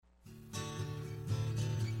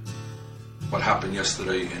What happened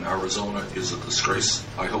yesterday in Arizona is a disgrace.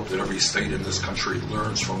 I hope that every state in this country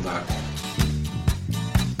learns from that.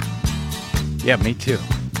 Yeah, me too.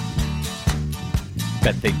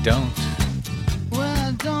 Bet they don't.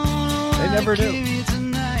 They never do.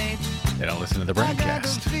 They don't listen to the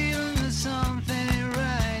BradCast.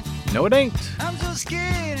 No, it ain't. I'm so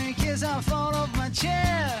scared in case I fall off my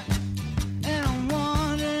chair. And I'm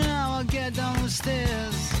wondering how I'll get down the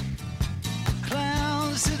stairs.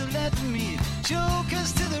 Clowns to the left of me,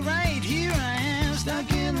 jokers to the right. Here I am, stuck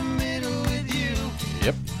in the middle with you.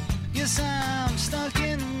 Yep. Yes, I'm stuck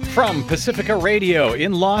in the middle. From Pacifica Radio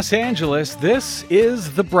in Los Angeles, this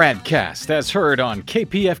is the BradCast, as heard on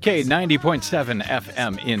KPFK 90.7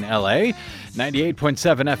 FM in LA,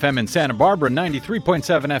 98.7 FM in Santa Barbara,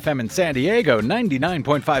 93.7 FM in San Diego,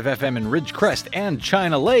 99.5 FM in Ridgecrest and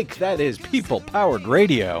China Lake. That is people-powered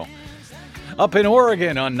radio. Up in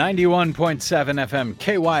Oregon on 91.7 FM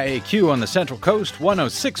KYAQ on the Central Coast,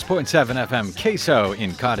 106.7 FM Queso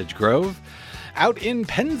in Cottage Grove. Out in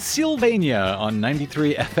Pennsylvania on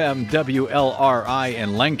 93 FM WLRI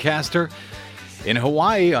in Lancaster. In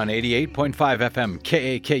Hawaii on 88.5 FM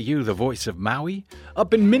KAKU, the voice of Maui.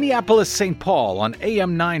 Up in Minneapolis, St. Paul on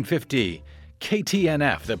AM 950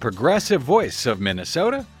 KTNF, the progressive voice of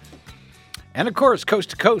Minnesota. And of course, coast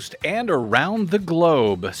to coast and around the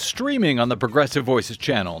globe, streaming on the Progressive Voices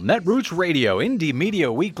channel, Netroots Radio, Indie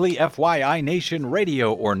Media Weekly, FYI Nation,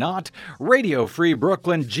 Radio or Not, Radio Free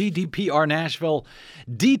Brooklyn, GDPR Nashville,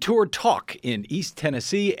 Detour Talk in East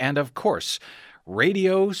Tennessee, and of course,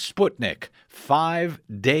 Radio Sputnik, 5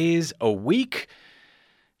 days a week.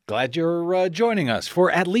 Glad you're joining us for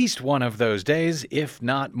at least one of those days, if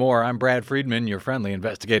not more. I'm Brad Friedman, your friendly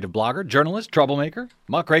investigative blogger, journalist, troublemaker,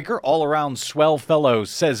 muckraker, all-around swell fellow,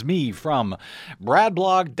 says me from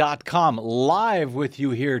bradblog.com, live with you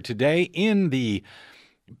here today in the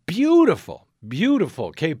beautiful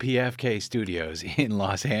KPFK studios in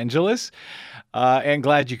Los Angeles. And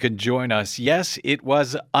glad you could join us. Yes, it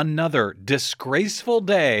was another disgraceful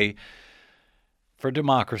day for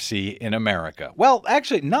democracy in America. Well,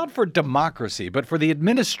 actually, not for democracy, but for the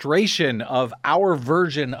administration of our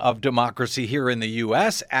version of democracy here in the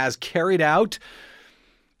U.S. as carried out,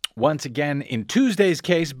 once again, in Tuesday's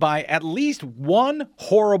case by at least one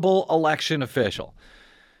horrible election official.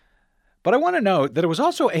 But I want to note that it was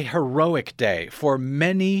also a heroic day for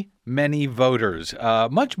many voters.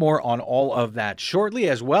 Much more on all of that shortly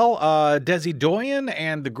as well. Desi Doyen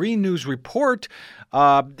and the Green News Report.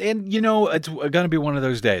 And, you know, it's going to be one of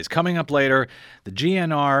those days. Coming up later, the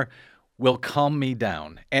GNR will calm me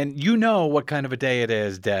down. And you know what kind of a day it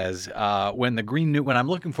is, Des, when I'm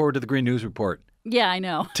looking forward to the Green News Report. Yeah, I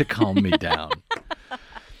know. To calm me down.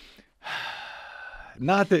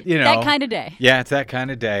 Not that, you know. That kind of day. Yeah, it's that kind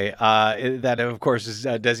of day. That, of course, is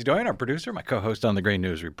Desi Doyen, our producer, my co-host on the Green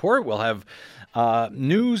News Report. We'll have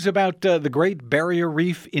news about the Great Barrier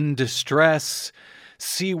Reef in distress,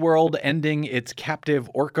 SeaWorld ending its captive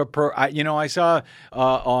orca I saw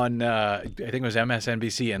on, I think it was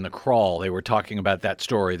MSNBC and The Crawl, they were talking about that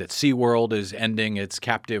story that SeaWorld is ending its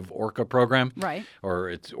captive orca program. Right. Or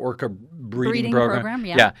its orca breeding program.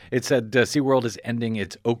 Yeah. It said SeaWorld is ending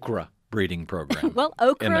its okra breeding program. Well,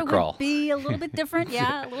 okra would be a little bit different.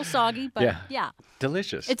 Yeah, a little soggy, but yeah.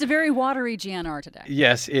 Delicious. It's a very watery GNR today.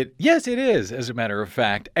 Yes, it is, as a matter of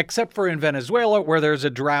fact, except for in Venezuela where there's a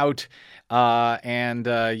drought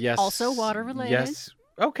yes. Also water related. Yes.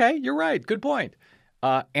 Okay, you're right. Good point.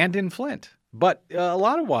 And in Flint. But a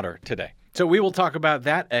lot of water today. So we will talk about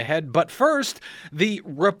that ahead. But first, the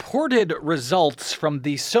reported results from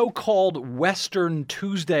the so-called Western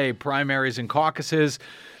Tuesday primaries and caucuses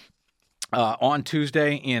on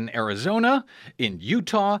Tuesday in Arizona, in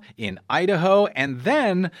Utah, in Idaho, and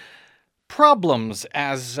then problems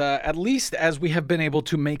as at least as we have been able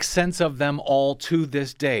to make sense of them all to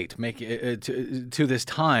this date, to this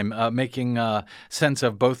time, making sense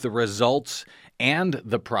of both the results and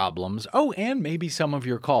the problems. Oh, and maybe some of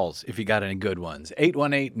your calls, if you got any good ones.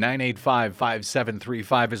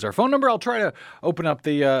 818-985-5735 is our phone number. I'll try to open up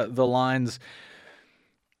the lines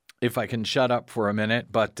if I can shut up for a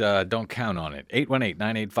minute, but don't count on it.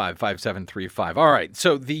 818-985-5735. All right,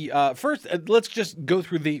 so the first, let's just go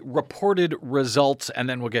through the reported results, and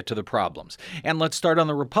then we'll get to the problems. And let's start on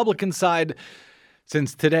the Republican side,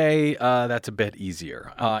 since today that's a bit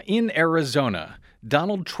easier. In Arizona,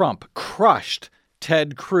 Donald Trump crushed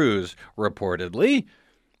Ted Cruz, reportedly,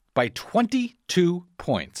 by 22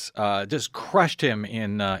 points. Just crushed him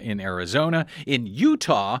in Arizona. In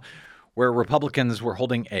Utah, where Republicans were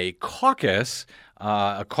holding a caucus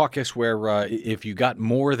where if you got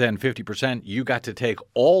more than 50%, you got to take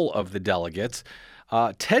all of the delegates.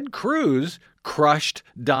 Ted Cruz crushed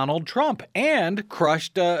Donald Trump and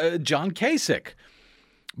crushed John Kasich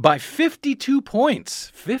by 52 points.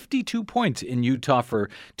 52 points in Utah for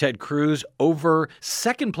Ted Cruz over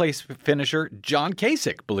second-place finisher John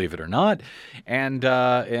Kasich, believe it or not.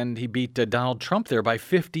 And he beat Donald Trump there by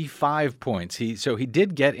 55 points. So he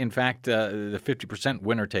did get, in fact, the 50%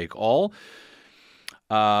 winner-take-all.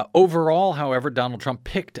 Overall, however, Donald Trump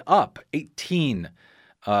picked up 18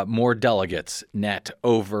 more delegates net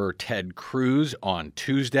over Ted Cruz on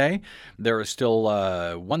Tuesday. There are still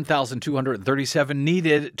 1,237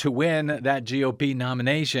 needed to win that GOP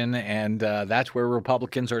nomination, and that's where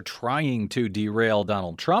Republicans are trying to derail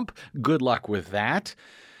Donald Trump. Good luck with that.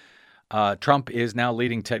 Trump is now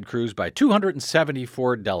leading Ted Cruz by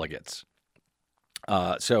 274 delegates.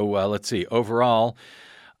 So let's see. Overall,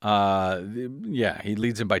 he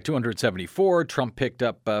leads him by 274. Trump picked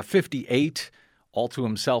up 58 all to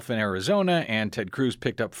himself in Arizona, and Ted Cruz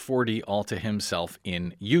picked up 40 all to himself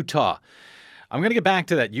in Utah. I'm going to get back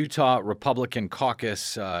to that Utah Republican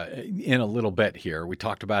caucus in a little bit here. We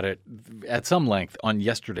talked about it at some length on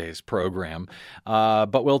yesterday's program,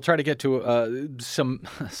 but we'll try to get to some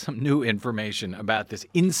new information about this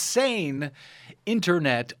insane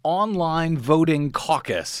internet online voting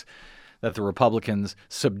caucus that the Republicans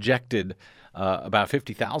subjected about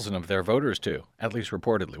 50,000 of their voters to, at least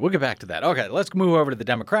reportedly. We'll get back to that. Okay, let's move over to the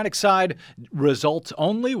Democratic side. Results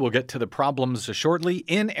only. We'll get to the problems shortly.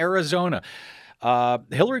 In Arizona,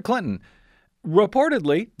 Hillary Clinton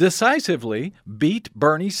reportedly, decisively beat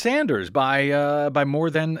Bernie Sanders by more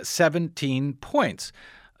than 17 points.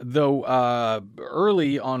 Though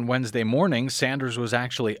early on Wednesday morning, Sanders was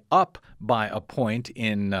actually up by a point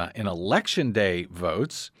in Election Day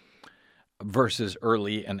votes versus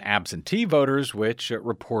early and absentee voters, which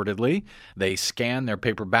reportedly they scan their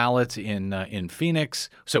paper ballots in Phoenix.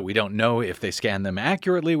 So we don't know if they scan them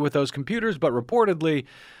accurately with those computers, but reportedly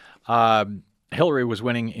Hillary was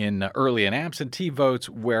winning in early and absentee votes,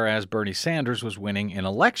 whereas Bernie Sanders was winning in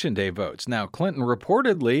Election Day votes. Now, Clinton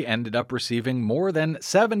reportedly ended up receiving more than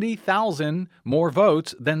 70,000 more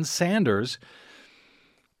votes than Sanders.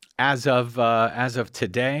 As of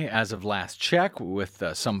today, as of last check, with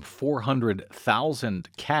some 400,000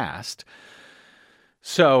 cast.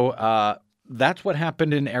 So that's what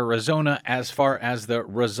happened in Arizona as far as the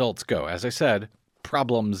results go. As I said,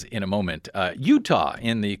 problems in a moment. Utah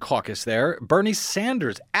in the caucus there, Bernie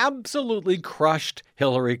Sanders absolutely crushed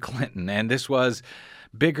Hillary Clinton, and this was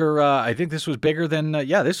bigger. I think this was bigger than,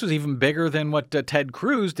 this was even bigger than what Ted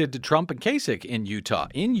Cruz did to Trump and Kasich in Utah.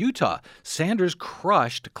 In Utah, Sanders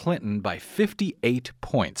crushed Clinton by 58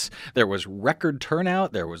 points. There was record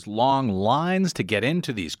turnout. There was long lines to get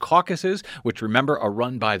into these caucuses, which, remember, are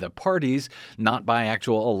run by the parties, not by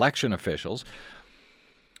actual election officials.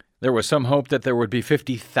 There was some hope that there would be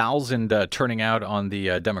 50,000 turning out on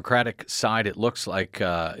the Democratic side. It looks like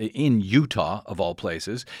in Utah, of all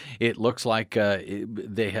places, it looks like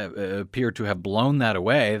they have appear to have blown that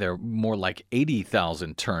away. They're more like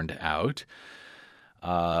 80,000 turned out.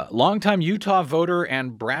 Longtime Utah voter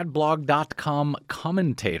and BradBlog.com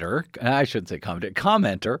commentator, I shouldn't say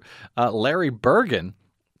commenter, Larry Bergen,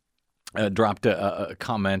 dropped a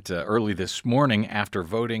comment early this morning after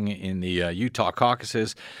voting in the Utah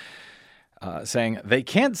caucuses, saying, "They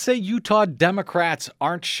can't say Utah Democrats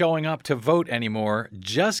aren't showing up to vote anymore.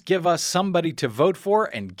 Just give us somebody to vote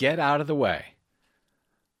for and get out of the way,"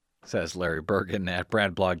 says Larry Bergen at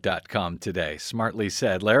BradBlog.com today. Smartly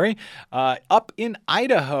said, Larry. Up in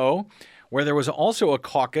Idaho, where there was also a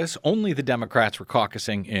caucus, only the Democrats were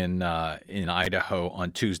caucusing in Idaho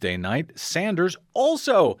on Tuesday night. Sanders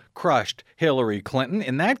also crushed Hillary Clinton,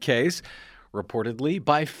 in that case, reportedly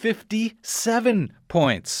by 57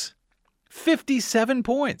 points. 57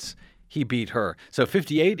 points he beat her. So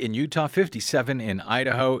 58 in Utah, 57 in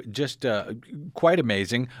Idaho. Just quite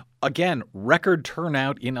amazing. Again, record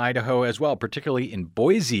turnout in Idaho as well, particularly in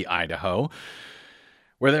Boise, Idaho,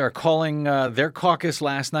 where they are calling their caucus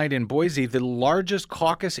last night in Boise the largest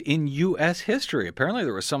caucus in U.S. history. Apparently,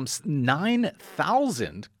 there were some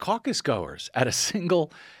 9,000 caucus goers at a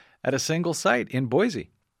single site in Boise,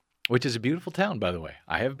 which is a beautiful town, by the way.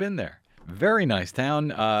 I have been there. Very nice town.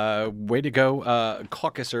 Way to go,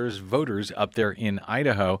 caucusers, voters up there in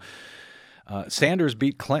Idaho. Sanders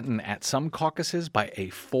beat Clinton at some caucuses by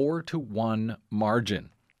a 4-1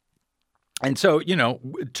 margin. And so,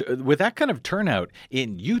 with that kind of turnout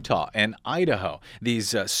in Utah and Idaho,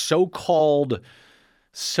 these so-called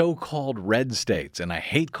so-called red states, and I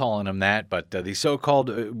hate calling them that, but these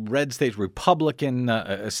so-called red states, Republican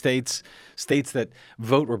states that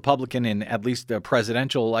vote Republican in at least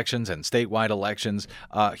presidential elections and statewide elections,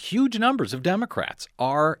 huge numbers of Democrats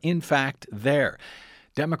are in fact there.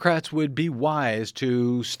 Democrats would be wise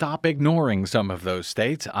to stop ignoring some of those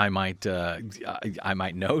states, I might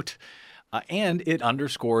note. And it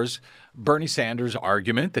underscores Bernie Sanders'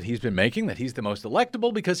 argument that he's been making, that he's the most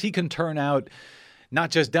electable because he can turn out not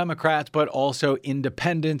just Democrats, but also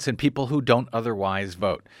independents and people who don't otherwise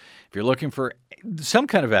vote. If you're looking for some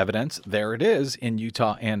kind of evidence, there it is in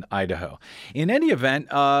Utah and Idaho. In any event,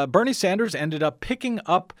 Bernie Sanders ended up picking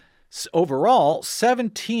up overall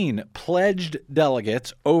 17 pledged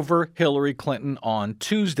delegates over Hillary Clinton on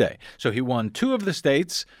Tuesday. So he won 2 of the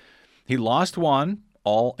states. He lost 1.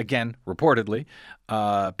 All, again, reportedly,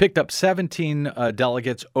 picked up 17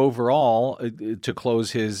 delegates overall to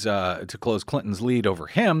close Clinton's lead over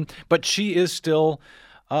him, but she is still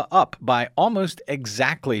up by almost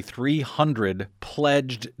exactly 300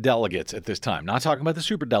 pledged delegates at this time. Not talking about the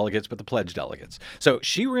super delegates, but the pledged delegates. So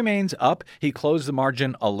she remains up. He closed the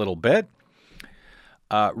margin a little bit.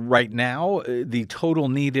 Right now, the total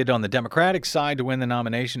needed on the Democratic side to win the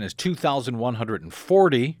nomination is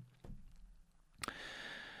 2,140.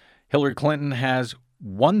 Hillary Clinton has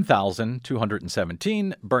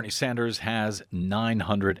 1,217. Bernie Sanders has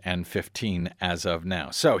 915 as of now.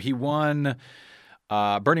 So he won.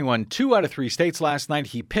 Bernie won 2 out of 3 states last night.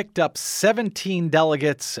 He picked up 17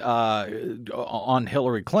 delegates on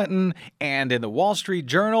Hillary Clinton. And in the Wall Street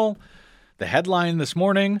Journal, the headline this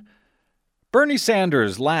morning, Bernie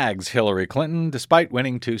Sanders lags Hillary Clinton despite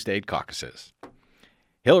winning 2 state caucuses.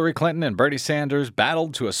 Hillary Clinton and Bernie Sanders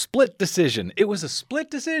battled to a split decision. It was a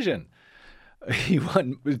split decision. He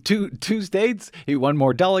won two states. He won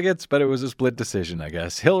more delegates, but it was a split decision, I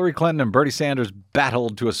guess. Hillary Clinton and Bernie Sanders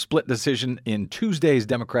battled to a split decision in Tuesday's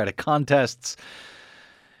Democratic contests.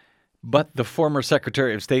 But the former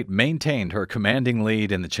Secretary of State maintained her commanding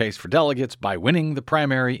lead in the chase for delegates by winning the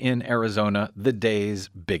primary in Arizona, the day's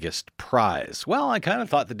biggest prize. Well, I kind of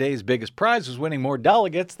thought the day's biggest prize was winning more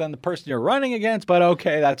delegates than the person you're running against, but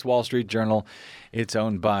okay, that's Wall Street Journal. It's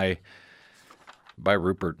owned by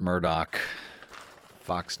Rupert Murdoch,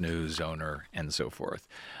 Fox News owner, and so forth.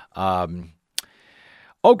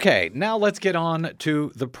 Okay, now let's get on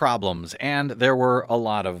to the problems, and there were a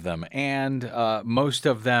lot of them, and most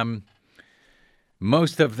of them,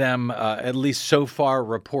 at least so far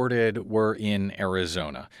reported, were in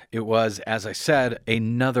Arizona. It was, as I said,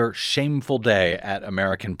 another shameful day at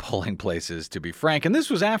American polling places, to be frank, and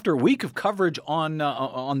this was after a week of coverage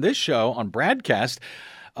on this show, on BradCast,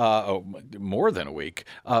 more than a week,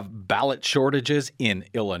 of ballot shortages in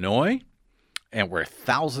Illinois, and where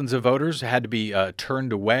thousands of voters had to be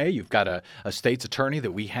turned away. You've got a state's attorney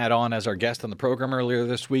that we had on as our guest on the program earlier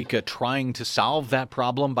this week trying to solve that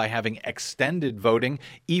problem by having extended voting,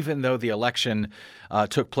 even though the election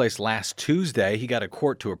took place last Tuesday. He got a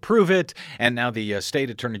court to approve it, and now the state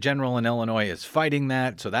attorney general in Illinois is fighting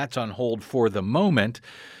that, so that's on hold for the moment.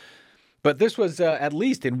 But this was at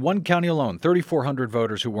least in one county alone, 3,400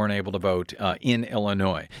 voters who weren't able to vote in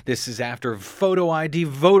Illinois. This is after photo ID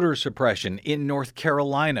voter suppression in North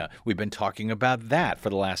Carolina. We've been talking about that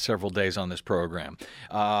for the last several days on this program.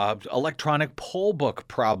 Electronic poll book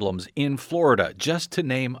problems in Florida, just to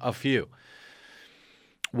name a few.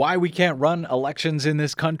 Why we can't run elections in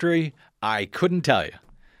this country, I couldn't tell you.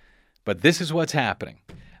 But this is what's happening.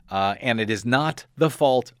 And it is not the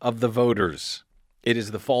fault of the voters. It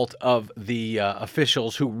is the fault of the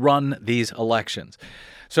officials who run these elections.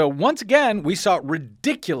 So once again, we saw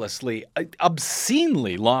ridiculously,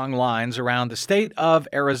 obscenely long lines around the state of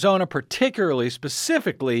Arizona,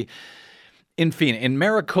 specifically in Phoenix, in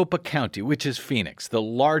Maricopa County, which is Phoenix, the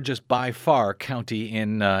largest by far county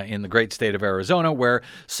in the great state of Arizona, where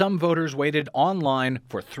some voters waited online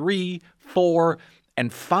for 3, 4,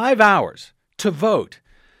 and 5 hours to vote.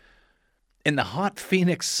 In the hot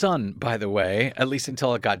Phoenix sun, by the way, at least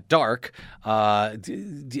until it got dark,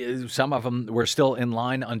 some of them were still in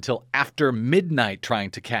line until after midnight trying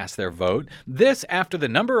to cast their vote. This after the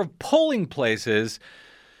number of polling places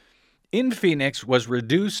in Phoenix was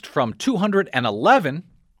reduced from 211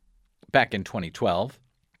 back in 2012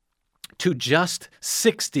 to just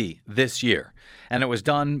 60 this year. And it was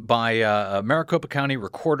done by Maricopa County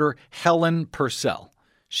Recorder Helen Purcell.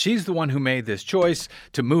 She's the one who made this choice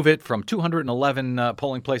to move it from 211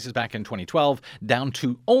 polling places back in 2012 down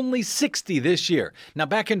to only 60 this year. Now,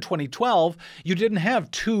 back in 2012, you didn't have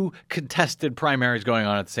 2 contested primaries going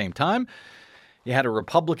on at the same time. You had a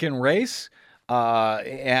Republican race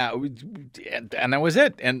And that was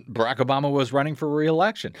it. And Barack Obama was running for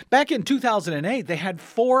re-election. Back in 2008, they had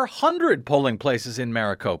 400 polling places in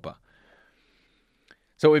Maricopa.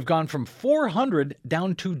 So we've gone from 400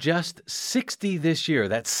 down to just 60 this year.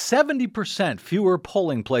 That's 70% fewer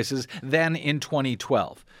polling places than in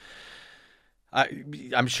 2012.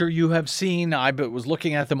 I'm sure you have seen, I was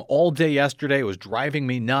looking at them all day yesterday. It was driving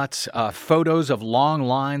me nuts. Photos of long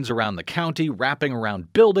lines around the county, wrapping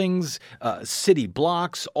around buildings, city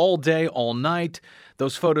blocks, all day, all night.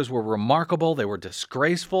 Those photos were remarkable. They were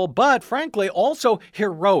disgraceful, but frankly, also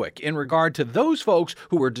heroic in regard to those folks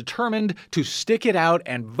who were determined to stick it out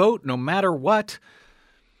and vote no matter what.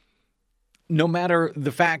 No matter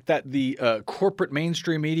the fact that the corporate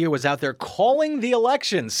mainstream media was out there calling the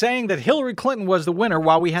election, saying that Hillary Clinton was the winner,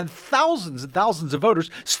 while we had thousands and thousands of voters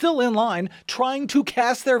still in line trying to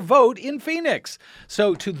cast their vote in Phoenix.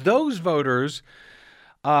 So to those voters,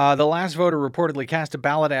 the last voter reportedly cast a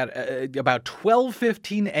ballot at about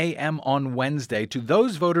 12:15 a.m. on Wednesday. To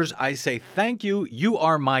those voters, I say thank you. You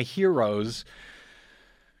are my heroes.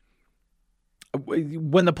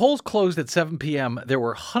 When the polls closed at 7 p.m., there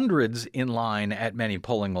were hundreds in line at many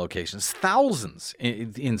polling locations, thousands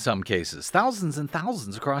in some cases, thousands and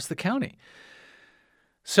thousands across the county.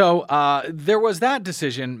 So there was that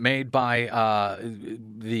decision made by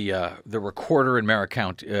the recorder in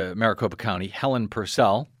Maricopa County, Helen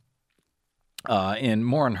Purcell. And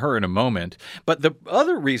more on her in a moment. But the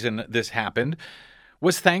other reason this happened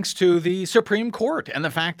was thanks to the Supreme Court and the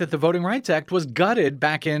fact that the Voting Rights Act was gutted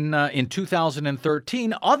back in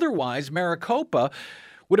 2013. Otherwise, Maricopa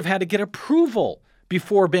would have had to get approval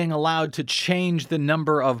before being allowed to change the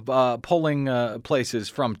number of polling places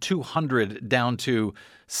from 200 down to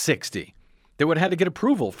 60. They would have had to get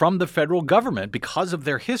approval from the federal government because of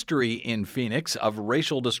their history in Phoenix of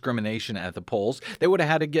racial discrimination at the polls. They would have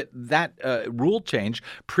had to get that rule change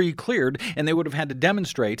pre-cleared, and they would have had to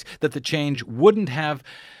demonstrate that the change wouldn't have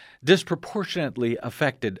disproportionately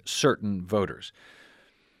affected certain voters.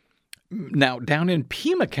 Now, down in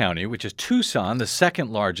Pima County, which is Tucson, the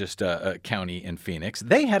second largest county in Phoenix,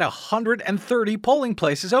 they had 130 polling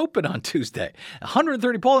places open on Tuesday.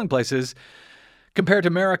 130 polling places compared to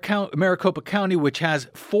Maricopa County, which has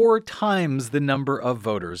 4 times the number of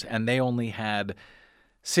voters, and they only had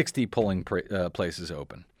 60 polling places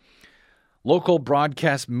open. Local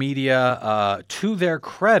broadcast media, to their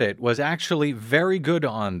credit, was actually very good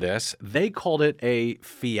on this. They called it a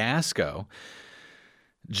fiasco.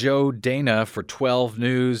 Joe Dana for 12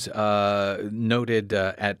 News noted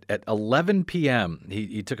at 11 p.m.,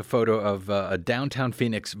 he took a photo of a downtown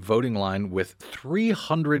Phoenix voting line with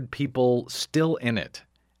 300 people still in it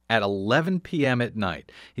at 11 p.m. at night.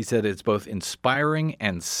 He said it's both inspiring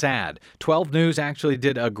and sad. 12 News actually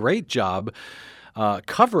did a great job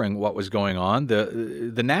covering what was going on.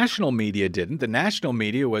 The national media didn't. The national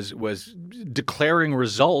media was declaring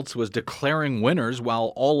results, was declaring winners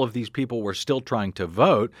while all of these people were still trying to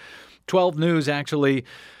vote. 12 News actually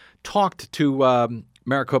talked to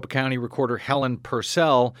Maricopa County Recorder Helen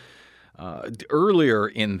Purcell earlier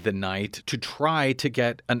in the night to try to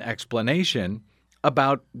get an explanation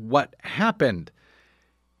about what happened.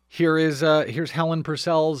 Here's Helen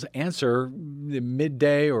Purcell's answer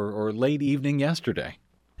midday or late evening yesterday.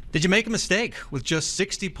 Did you make a mistake with just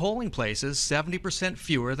 60 polling places, 70%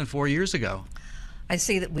 fewer than 4 years ago? I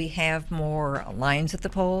see that we have more lines at the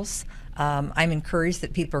polls. I'm encouraged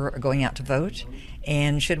that people are going out to vote.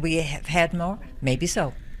 And should we have had more? Maybe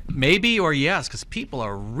so. Maybe or yes, because people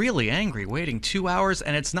are really angry waiting 2 hours,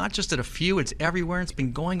 and it's not just at a few, it's everywhere. It's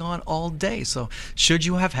been going on all day. So should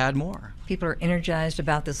you have had more? People are energized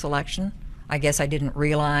about this election. I guess I didn't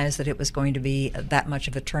realize that it was going to be that much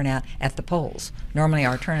of a turnout at the polls. Normally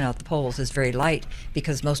our turnout at the polls is very light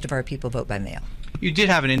because most of our people vote by mail. You did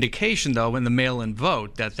have an indication, though, in the mail-in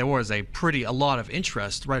vote that there was a lot of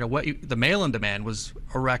interest right away. The mail-in demand was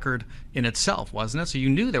a record in itself, wasn't it? So you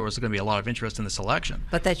knew there was going to be a lot of interest in this election.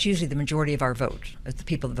 But that's usually the majority of our vote, is the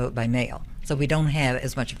people that vote by mail. So we don't have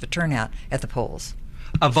as much of a turnout at the polls.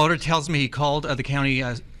 A voter tells me he called the county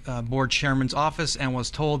board chairman's office and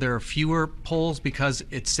was told there are fewer polls because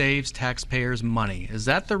it saves taxpayers money. Is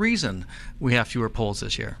that the reason we have fewer polls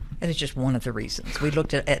this year? It is just one of the reasons. We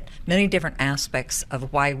looked at many different aspects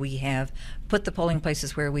of why we have put the polling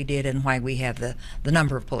places where we did and why we have the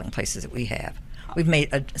number of polling places that we have. We've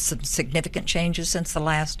made some significant changes since the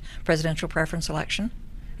last presidential preference election,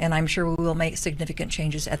 and I'm sure we will make significant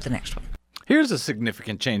changes at the next one. Here's a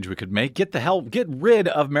significant change we could make. Get rid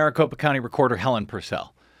of Maricopa County Recorder Helen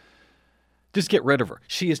Purcell. Just get rid of her.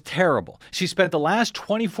 She is terrible. She spent the last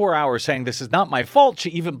 24 hours saying this is not my fault. She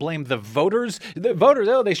even blamed the voters. The voters,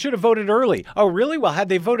 they should have voted early. Oh, really? Well, had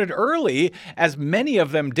they voted early, as many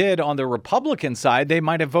of them did on the Republican side, they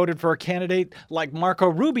might have voted for a candidate like Marco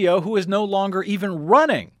Rubio, who is no longer even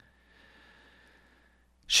running.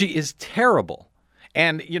 She is terrible.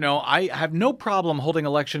 And, I have no problem holding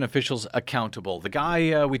election officials accountable. The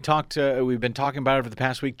guy we've been talking about over the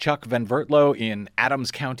past week, Chuck Van Vertlo in Adams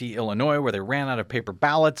County, Illinois, where they ran out of paper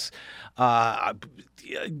ballots.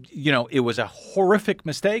 It was a horrific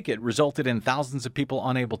mistake. It resulted in thousands of people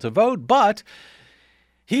unable to vote. But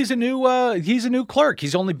he's a new clerk.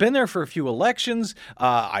 He's only been there for a few elections.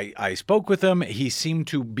 I spoke with him. He seemed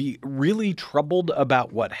to be really troubled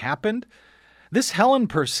about what happened. This Helen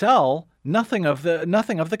Purcell, nothing of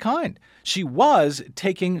the kind. She was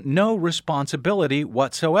taking no responsibility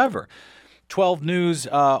whatsoever. 12 News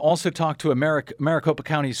also talked to a Maricopa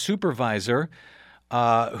County supervisor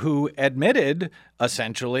who admitted,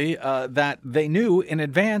 essentially, that they knew in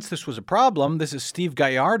advance this was a problem. This is Steve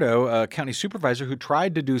Gallardo, a county supervisor, who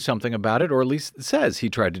tried to do something about it, or at least says he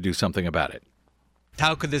tried to do something about it.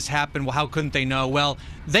 How could this happen? Well, how couldn't they know? Well,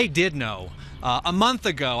 they did know. A month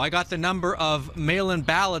ago, I got the number of mail-in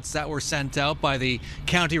ballots that were sent out by the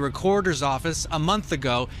county recorder's office. A month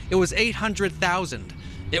ago, it was 800,000.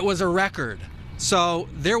 It was a record. So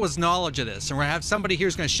there was knowledge of this, and we're going to have somebody here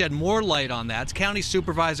who's going to shed more light on that. It's County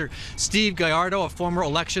Supervisor Steve Gallardo, a former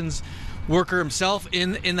elections worker himself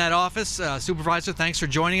in that office. Supervisor, thanks for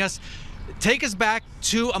joining us. Take us back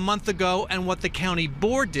to a month ago and what the county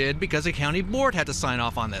board did, because the county board had to sign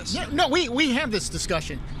off on this. Yeah, no, we had this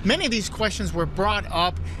discussion. Many of these questions were brought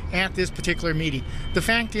up at this particular meeting. The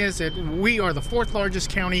fact is that we are the fourth largest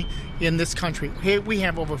county in this country. We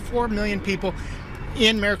have over 4 million people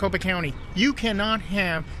in Maricopa County. You cannot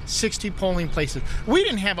have 60 polling places. We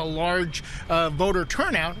didn't have a large voter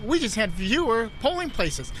turnout. We just had fewer polling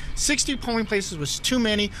places. 60 polling places was too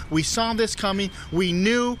many. We saw this coming.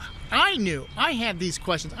 I had these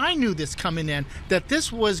questions. I knew this coming in, that this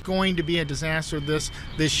was going to be a disaster this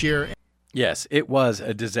year. Yes, it was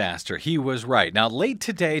a disaster. He was right. Now, late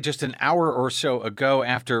today, just an hour or so ago,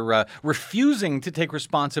 after refusing to take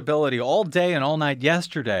responsibility all day and all night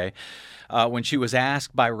yesterday, when she was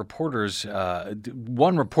asked by reporters,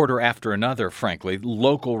 one reporter after another, frankly,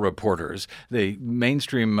 local reporters, the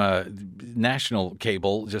mainstream national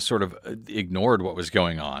cable just sort of ignored what was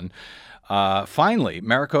going on. Finally,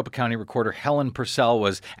 Maricopa County Recorder Helen Purcell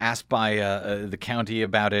was asked by the county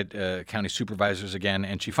about it, county supervisors again,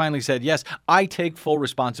 and she finally said, yes, I take full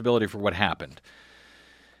responsibility for what happened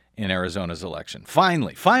in Arizona's election.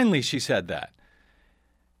 Finally, she said that.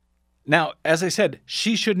 Now, as I said,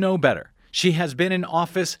 she should know better. She has been in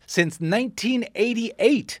office since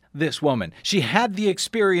 1988, this woman. She had the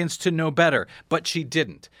experience to know better, but she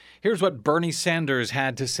didn't. Here's what Bernie Sanders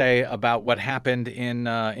had to say about what happened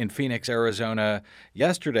in Phoenix, Arizona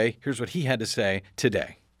yesterday. Here's what he had to say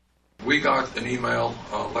today. We got an email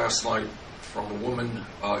last night from a woman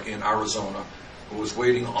in Arizona who was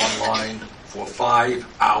waiting online for 5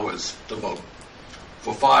 hours to vote.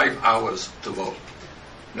 For 5 hours to vote.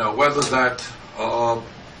 Now, whether that...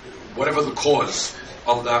 whatever the cause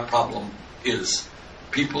of that problem is,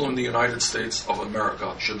 people in the United States of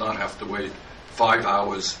America should not have to wait 5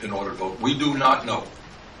 hours in order to vote. We do not know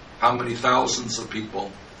how many thousands of people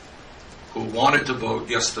who wanted to vote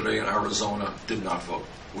yesterday in Arizona did not vote.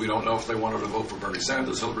 We don't know if they wanted to vote for Bernie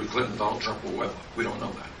Sanders, Hillary Clinton, Donald Trump, or whoever. We don't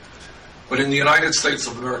know that. But in the United States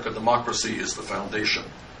of America, democracy is the foundation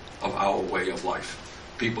of our way of life.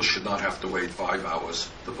 People should not have to wait 5 hours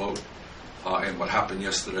to vote. And what happened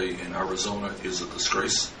yesterday in Arizona is a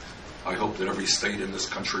disgrace. I hope that every state in this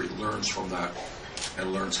country learns from that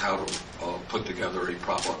and learns how to put together a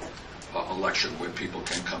proper election where people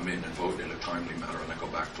can come in and vote in a timely manner and then go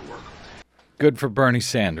back to work. Good for Bernie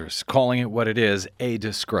Sanders, calling it what it is, a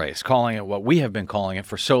disgrace, calling it what we have been calling it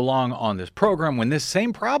for so long on this program, when this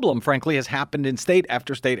same problem, frankly, has happened in state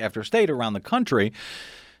after state after state around the country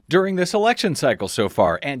during this election cycle so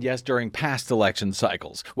far, and yes, during past election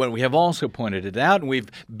cycles, when we have also pointed it out and we've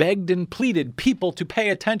begged and pleaded people to pay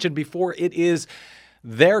attention before it is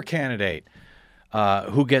their candidate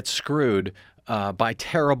who gets screwed by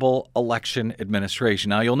terrible election administration.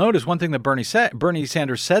 Now, you'll notice one thing that Bernie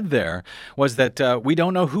Sanders said there was that we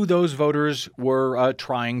don't know who those voters were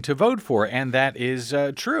trying to vote for, and that is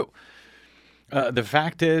true. The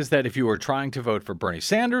fact is that if you were trying to vote for Bernie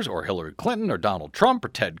Sanders or Hillary Clinton or Donald Trump or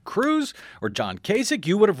Ted Cruz or John Kasich,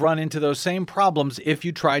 you would have run into those same problems if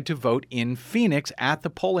you tried to vote in Phoenix at the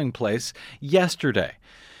polling place yesterday.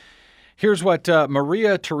 Here's what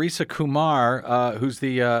Maria Teresa Kumar, who's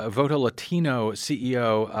the Voto Latino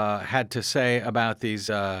CEO, had to say about these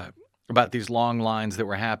long lines that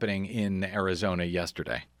were happening in Arizona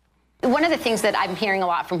yesterday. One of the things that I'm hearing a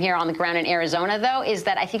lot from here on the ground in Arizona, though, is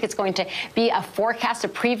that I think it's going to be a forecast, a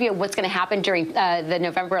preview of what's going to happen during the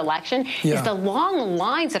November election, is the long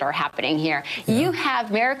lines that are happening here. Yeah. You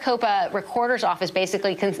have Maricopa Recorder's Office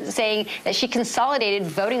basically saying that she consolidated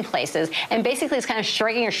voting places and basically is kind of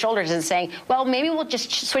shrugging her shoulders and saying, well, maybe we'll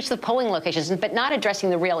just switch the polling locations, but not addressing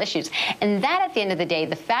the real issues. And that, at the end of the day,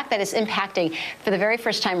 the fact that it's impacting, for the very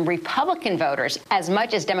first time, Republican voters as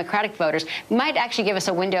much as Democratic voters might actually give us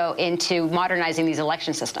a window into modernizing these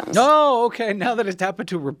election systems. Oh, okay. Now that it's happened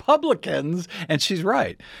to Republicans, and she's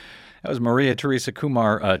right. That was Maria Teresa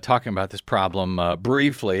Kumar talking about this problem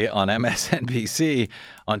briefly on MSNBC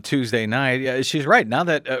on Tuesday night. She's right. Now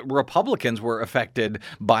that Republicans were affected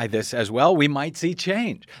by this as well, we might see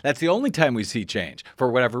change. That's the only time we see change. For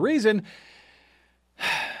whatever reason,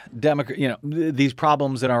 these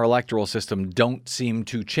problems in our electoral system don't seem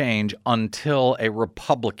to change until a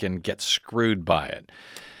Republican gets screwed by it.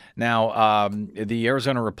 Now, the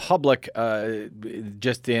Arizona Republic,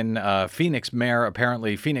 just in Phoenix Mayor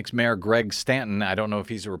Greg Stanton, I don't know if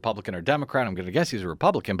he's a Republican or Democrat. I'm going to guess he's a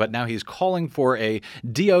Republican, but now he's calling for a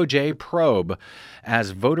DOJ probe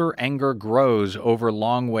as voter anger grows over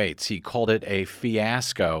long waits. He called it a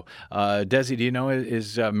fiasco. Desi, do you know,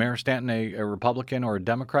 is Mayor Stanton a Republican or a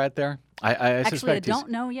Democrat there? I Actually, I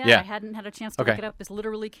don't know yet. Yeah. I hadn't had a chance to look it up. This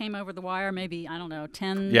literally came over the wire maybe,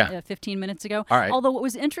 15 minutes ago. All right. Although what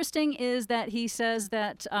was interesting is that he says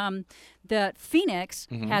that that Phoenix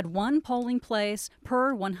had one polling place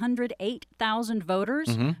per 108,000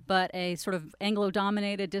 voters, but a sort of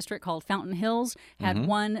Anglo-dominated district called Fountain Hills had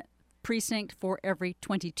one precinct for every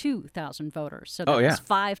 22,000 voters. So that was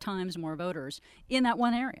 5 times more voters in that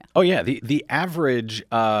one area. Oh, yeah. The average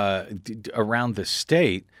around the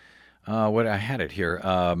state, what I had it here,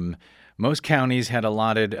 most counties had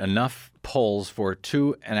allotted enough polls for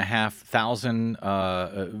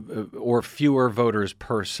 2,500 or fewer voters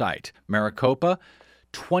per site. Maricopa,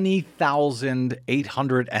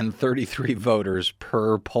 20,833 voters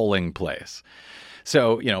per polling place.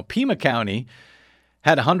 So, Pima County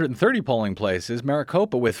had 130 polling places.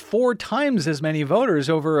 Maricopa, with 4 times as many voters,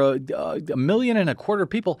 over a 1.25 million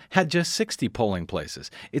people, had just 60 polling places.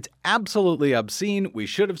 It's absolutely obscene. We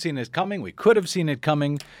should have seen it coming. We could have seen it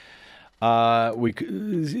coming. Holy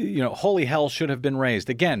hell should have been raised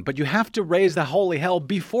again. But you have to raise the holy hell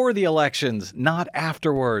before the elections, not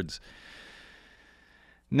afterwards.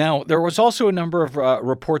 Now, there was also a number of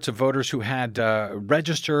reports of voters who had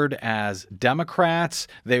registered as Democrats.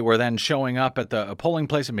 They were then showing up at the polling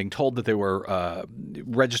place and being told that they were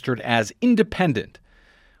registered as independent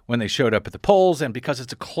when they showed up at the polls. And because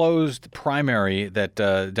it's a closed primary that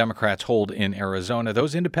Democrats hold in Arizona,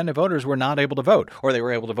 those independent voters were not able to vote, or they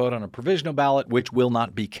were able to vote on a provisional ballot, which will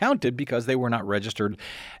not be counted because they were not registered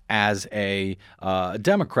as a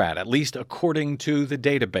Democrat, at least according to the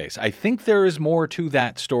database. I think there is more to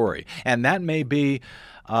that story, and that may be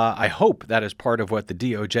I hope that is part of what the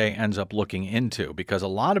DOJ ends up looking into, because a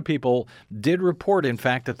lot of people did report, in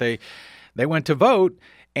fact, that they went to vote,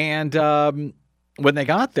 and when they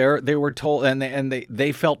got there, they were told, and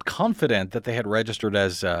they felt confident that they had registered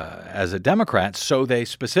as a Democrat, so they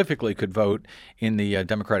specifically could vote in the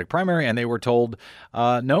Democratic primary, and they were told,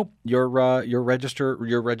 nope, your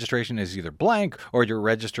registration is either blank or you're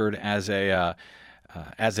registered as an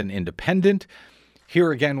independent.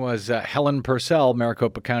 Here again was Helen Purcell,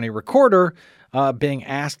 Maricopa County Recorder, being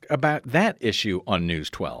asked about that issue on News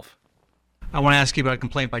 12. I want to ask you about a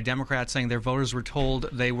complaint by Democrats saying their voters were told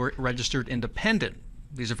they were registered independent.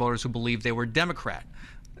 These are voters who believed they were Democrat.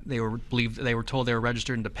 They were told they were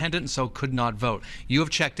registered independent and so could not vote. You have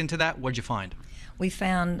checked into that. What'd you find? We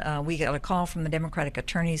found we got a call from the Democratic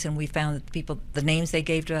attorneys, and we found that the names they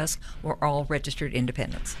gave to us were all registered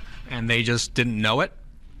independents. And they just didn't know it?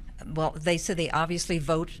 Well, they said they obviously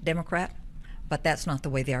vote Democrat, but that's not the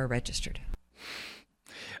way they are registered.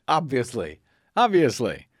 Obviously.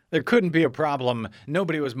 There couldn't be a problem.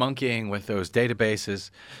 Nobody was monkeying with those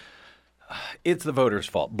databases. It's the voters'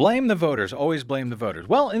 fault. Blame the voters. Always blame the voters.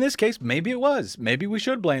 Well, in this case, maybe it was. Maybe we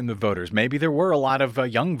should blame the voters. Maybe there were a lot of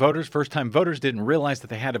young voters, first-time voters, didn't realize that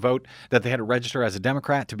they had to vote, that they had to register as a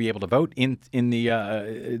Democrat to be able to vote in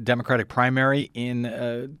the Democratic primary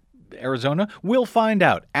in Arizona. We'll find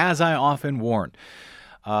out, as I often warn.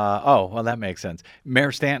 That makes sense.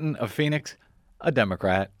 Mayor Stanton of Phoenix, a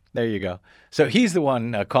Democrat. There you go. So he's the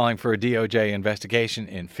one calling for a DOJ investigation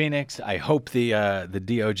in Phoenix. I hope the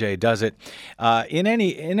DOJ does it. In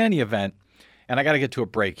any event, and I got to get to a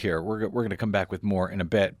break here. We're going to come back with more in a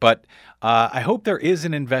bit. But I hope there is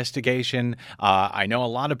an investigation. I know a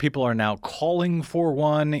lot of people are now calling for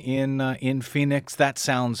one in Phoenix. That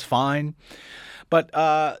sounds fine. But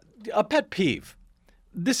a pet peeve.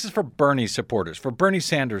 This is for Bernie supporters, for Bernie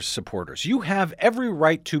Sanders supporters. You have every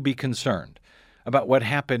right to be concerned about what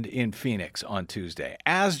happened in Phoenix on Tuesday,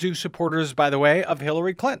 as do supporters, by the way, of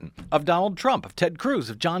Hillary Clinton, of Donald Trump, of Ted Cruz,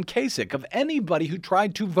 of John Kasich, of anybody who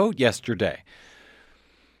tried to vote yesterday.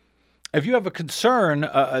 If you have a concern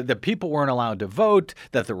that people weren't allowed to vote,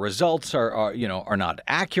 that the results are not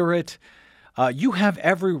accurate, you have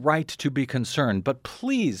every right to be concerned. But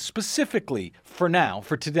please, specifically for now,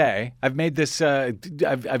 for today, I've made this.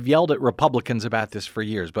 I've yelled at Republicans about this for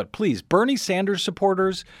years. But please, Bernie Sanders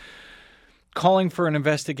supporters calling for an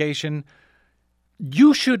investigation,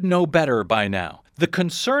 you should know better by now. The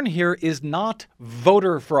concern here is not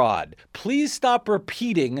voter fraud. Please stop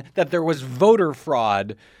repeating that there was voter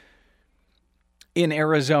fraud in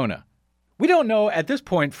Arizona. We don't know at this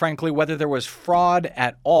point, frankly, whether there was fraud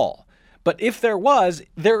at all. But if there was,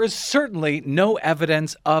 there is certainly no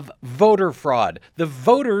evidence of voter fraud. The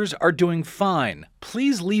voters are doing fine.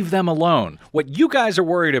 Please leave them alone. What you guys are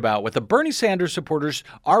worried about, what the Bernie Sanders supporters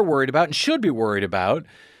are worried about and should be worried about,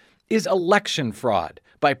 is election fraud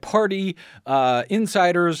by party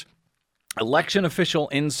insiders, election official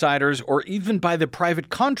insiders, or even by the private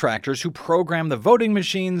contractors who program the voting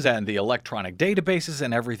machines and the electronic databases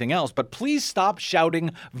and everything else. But please stop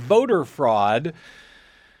shouting voter fraud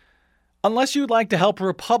unless you'd like to help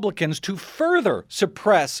Republicans to further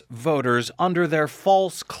suppress voters under their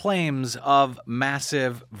false claims of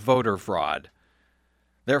massive voter fraud.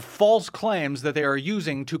 Their false claims that they are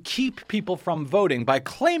using to keep people from voting by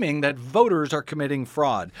claiming that voters are committing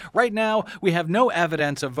fraud. Right now, we have no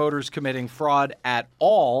evidence of voters committing fraud at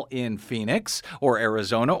all in Phoenix or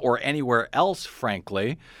Arizona or anywhere else,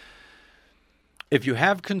 frankly. If you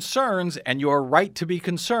have concerns, and you're right to be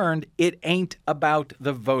concerned, it ain't about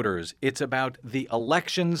the voters. It's about the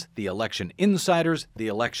elections, the election insiders, the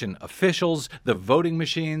election officials, the voting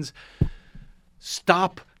machines.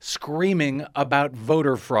 Stop screaming about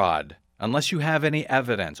voter fraud unless you have any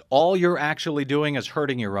evidence. All you're actually doing is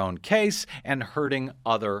hurting your own case and hurting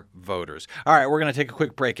other voters. All right, we're going to take a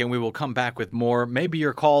quick break, and we will come back with more. Maybe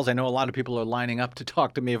your calls. I know a lot of people are lining up to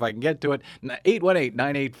talk to me if I can get to it.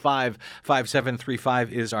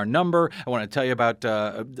 818-985-5735 is our number. I want to tell you about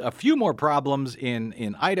a few more problems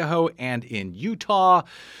in Idaho and in Utah.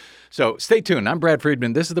 So stay tuned. I'm Brad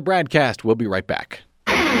Friedman. This is the BradCast. We'll be right back.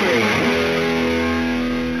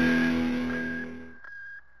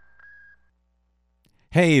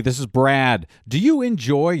 Hey, this is Brad. Do you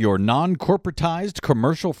enjoy your non-corporatized,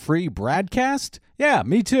 commercial-free BradCast? Yeah,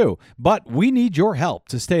 me too. But we need your help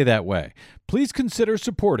to stay that way. Please consider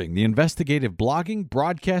supporting the investigative blogging,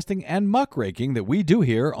 broadcasting, and muckraking that we do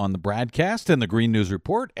here on the BradCast and the Green News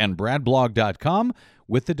Report and bradblog.com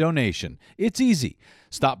with a donation. It's easy.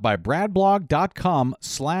 Stop by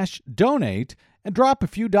bradblog.com/donate and drop a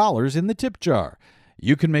few dollars in the tip jar.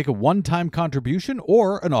 You can make a one-time contribution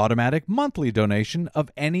or an automatic monthly donation of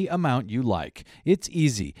any amount you like. It's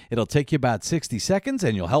easy. It'll take you about 60 seconds,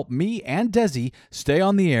 and you'll help me and Desi stay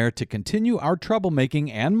on the air to continue our troublemaking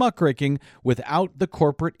and muckraking without the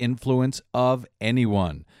corporate influence of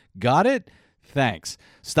anyone. Got it? Thanks.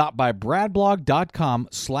 Stop by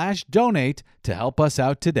bradblog.com/donate to help us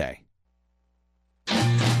out today.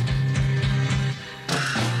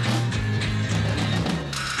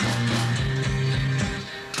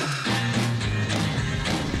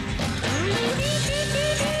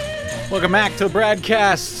 Welcome back to the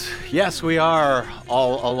BradCast. Yes, we are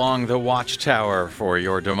all along the watchtower for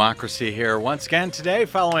your democracy here once again today,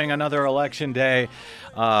 following another election day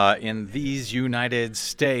in these United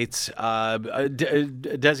States.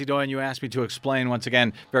 Desi Doyen, you asked me to explain once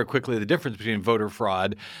again very quickly the difference between voter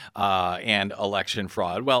fraud and election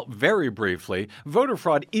fraud. Well, very briefly, voter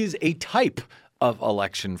fraud is a type of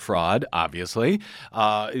election fraud, obviously.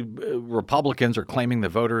 Republicans are claiming the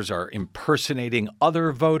voters are impersonating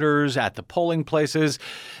other voters at the polling places.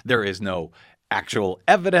 There is no actual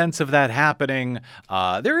evidence of that happening.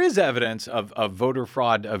 There is evidence of voter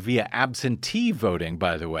fraud via absentee voting,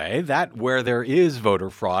 by the way. That where there is voter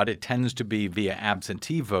fraud, it tends to be via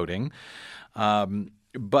absentee voting.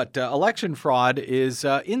 But election fraud is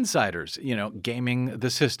insiders, gaming the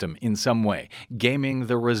system in some way, gaming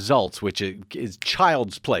the results, which is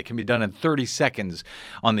child's play, can be done in 30 seconds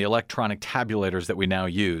on the electronic tabulators that we now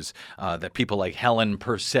use, that people like Helen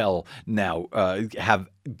Purcell now have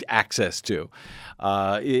access to.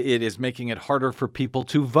 It is making it harder for people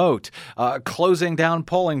to vote, closing down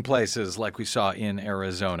polling places like we saw in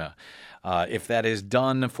Arizona. If that is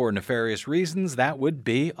done for nefarious reasons, that would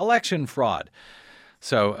be election fraud.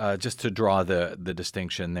 So just to draw the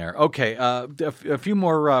distinction there. Okay, a few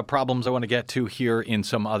more problems I want to get to here in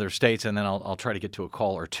some other states, and then I'll try to get to a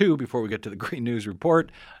call or two before we get to the Green News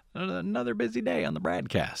Report. Another busy day on the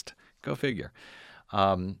BradCast. Go figure.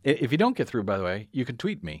 If you don't get through, by the way, you can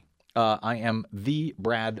tweet me. I am the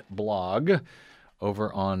Brad Blog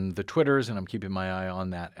over on the Twitters, and I'm keeping my eye on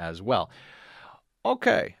that as well.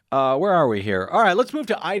 Okay, where are we here? All right, let's move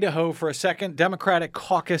to Idaho for a second. Democratic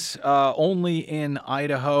caucus only in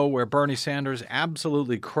Idaho, where Bernie Sanders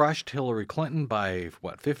absolutely crushed Hillary Clinton by,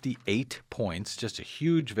 58 points, just a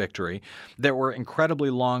huge victory. There were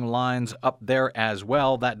incredibly long lines up there as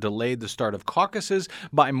well. That delayed the start of caucuses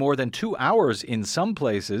by more than 2 hours in some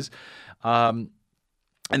places. And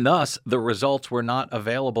thus, the results were not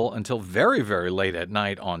available until very, very late at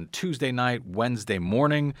night on Tuesday night, Wednesday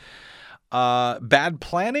morning. Bad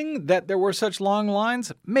planning that there were such long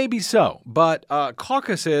lines? Maybe so. But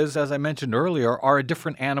caucuses, as I mentioned earlier, are a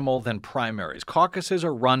different animal than primaries. Caucuses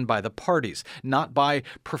are run by the parties, not by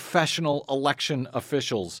professional election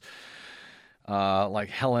officials like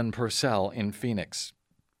Helen Purcell in Phoenix.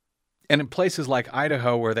 And in places like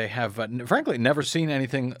Idaho, where they have, frankly, never seen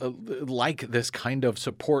anything like this kind of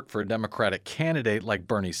support for a Democratic candidate like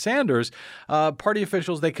Bernie Sanders, party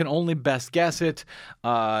officials, they can only best guess it.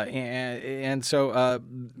 And so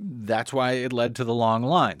that's why it led to the long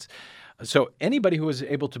lines. So anybody who was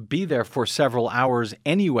able to be there for several hours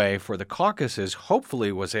anyway for the caucuses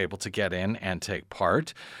hopefully was able to get in and take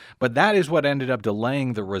part. But that is what ended up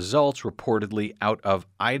delaying the results reportedly out of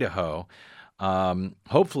Idaho.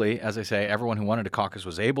 Hopefully, as I say, everyone who wanted to caucus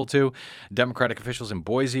was able to. Democratic officials in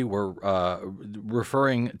Boise were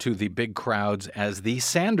referring to the big crowds as the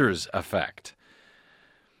Sanders effect.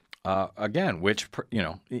 Again, which,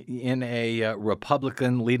 in a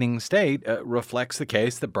Republican-leaning state reflects the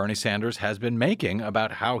case that Bernie Sanders has been making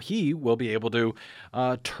about how he will be able to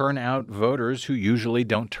turn out voters who usually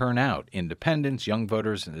don't turn out, independents, young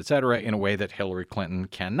voters, et cetera, in a way that Hillary Clinton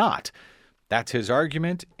cannot. That's his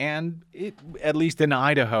argument, and at least in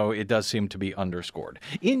Idaho, it does seem to be underscored.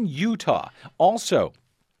 In Utah, also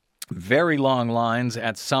very long lines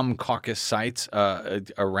at some caucus sites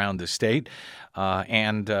around the state,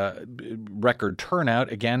 and record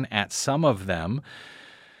turnout, again, at some of them.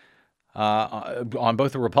 On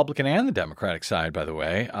both the Republican and the Democratic side, by the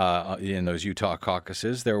way, in those Utah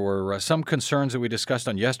caucuses, there were some concerns that we discussed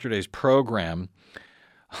on yesterday's program.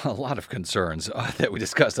 A lot of concerns that we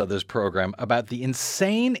discussed on this program about the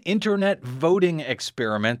insane internet voting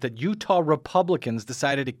experiment that Utah Republicans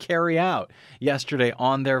decided to carry out yesterday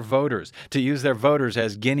on their voters, to use their voters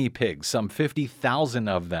as guinea pigs, some 50,000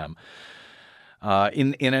 of them,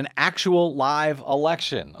 in an actual live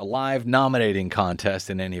election, a live nominating contest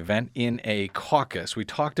in any event, in a caucus. We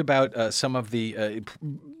talked about some of the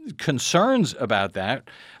concerns about that,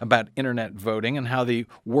 about internet voting, and how the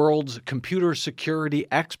world's computer security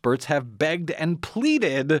experts have begged and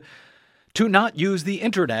pleaded to not use the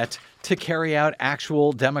internet to carry out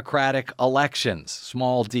actual democratic elections,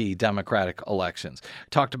 small d democratic elections.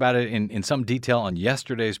 Talked about it in some detail on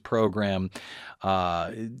yesterday's program.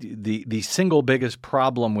 The single biggest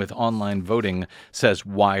problem with online voting, says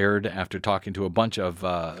Wired, after talking to a bunch of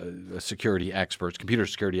security experts, computer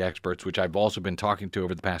security experts, which I've also been talking to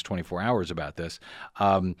over the past 24 hours about this,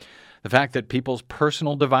 the fact that people's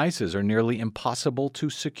personal devices are nearly impossible to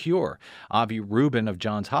secure. Avi Rubin of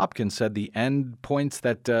Johns Hopkins said the endpoints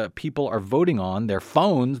that people are voting on, their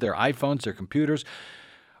phones, their iPhones, their computers,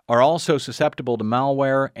 are also susceptible to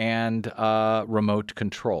malware and remote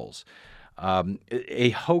controls. A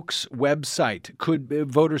hoax website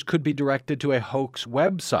voters could be directed to a hoax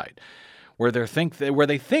website where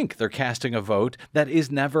they think they're casting a vote that is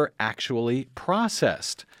never actually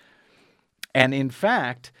processed. And in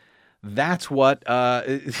fact, that's what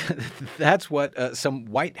some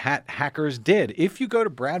white hat hackers did. If you go to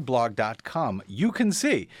bradblog.com, you can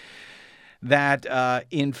see that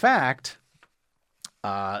in fact,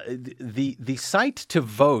 the site to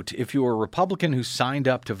vote, if you were a Republican who signed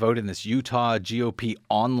up to vote in this Utah GOP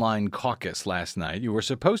online caucus last night, you were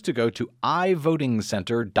supposed to go to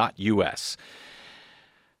ivotingcenter.us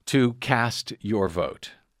to cast your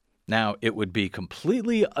vote. Now, it would be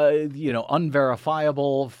completely,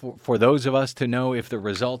 unverifiable for those of us to know if the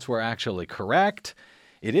results were actually correct.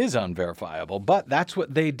 It is unverifiable, but that's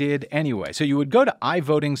what they did anyway. So you would go to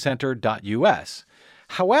ivotingcenter.us.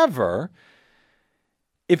 However,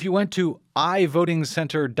 if you went to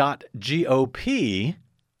ivotingcenter.gop,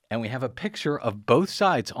 and we have a picture of both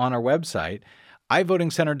sites on our website,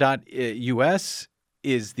 ivotingcenter.us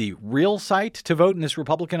is the real site to vote in this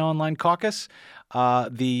Republican online caucus.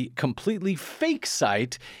 The completely fake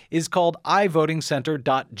site is called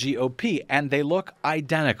ivotingcenter.gop, and they look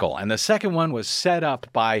identical. And the second one was set up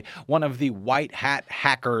by one of the white hat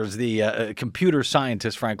hackers, the computer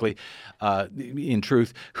scientists, frankly, in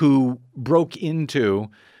truth, who broke into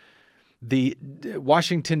the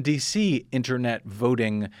Washington, D.C. internet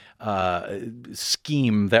voting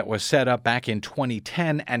scheme that was set up back in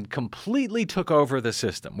 2010 and completely took over the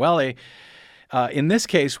system. Well, in this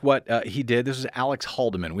case, what he did, this was Alex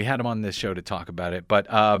Haldeman. We had him on this show to talk about it, but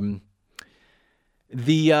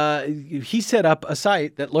he set up a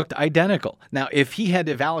site that looked identical. Now, if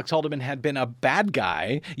Alex Haldeman had been a bad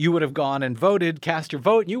guy, you would have gone and voted, cast your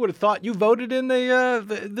vote, and you would have thought you voted in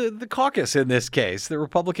the caucus in this case, the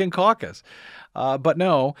Republican caucus. But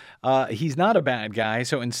no, he's not a bad guy.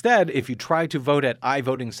 So instead, if you try to vote at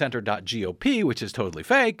ivotingcenter.gop, which is totally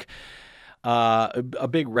fake, a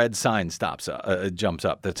big red sign jumps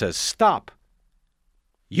up that says, "Stop.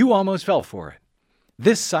 You almost fell for it.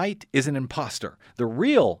 This site is an imposter. The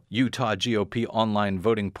real Utah GOP online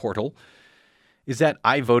voting portal is at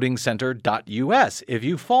ivotingcenter.us. If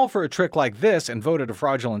you fall for a trick like this and vote at a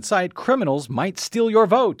fraudulent site, criminals might steal your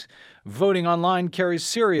vote. Voting online carries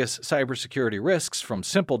serious cybersecurity risks, from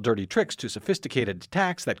simple dirty tricks to sophisticated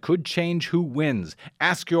attacks that could change who wins.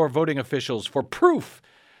 Ask your voting officials for proof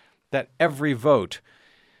that every vote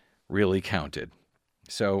really counted."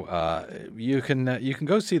 So you can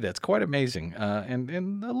go see that. It's quite amazing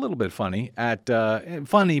and a little bit funny.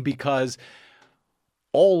 Funny because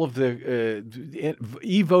all of the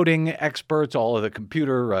e-voting experts, all of the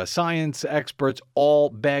computer science experts, all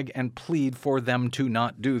beg and plead for them to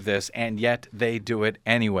not do this, and yet they do it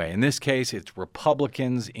anyway. In this case, it's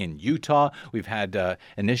Republicans in Utah. We've had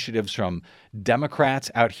initiatives from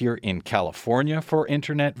Democrats out here in California for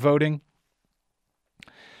internet voting.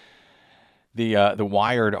 The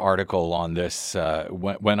Wired article on this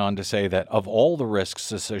went on to say that of all the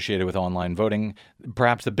risks associated with online voting,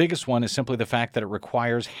 perhaps the biggest one is simply the fact that it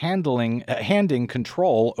requires handing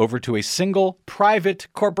control over to a single private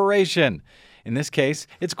corporation. In this case,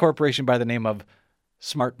 it's a corporation by the name of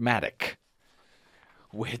Smartmatic,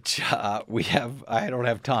 which I don't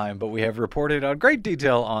have time, but we have reported on great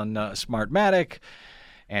detail on Smartmatic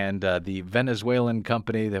and the Venezuelan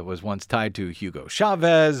company that was once tied to Hugo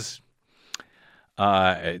Chavez,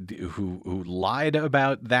 who lied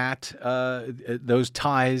about those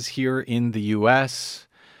ties here in the U.S.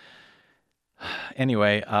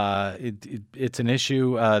 Anyway, it's an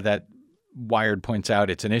issue that Wired points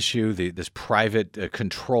out. It's an issue, this private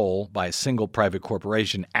control by a single private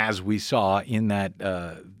corporation, as we saw in that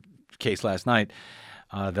case last night,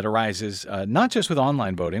 that arises not just with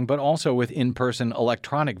online voting, but also with in-person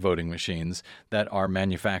electronic voting machines that are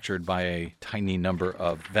manufactured by a tiny number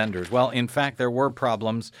of vendors. Well, in fact, there were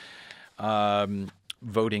problems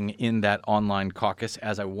voting in that online caucus,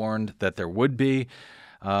 as I warned that there would be.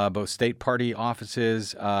 Both state party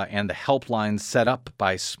offices and the helplines set up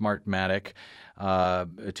by Smartmatic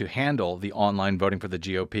to handle the online voting for the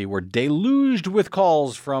GOP were deluged with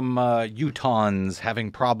calls from Utahns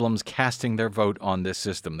having problems casting their vote on this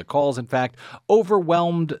system. The calls, in fact,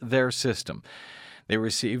 overwhelmed their system. They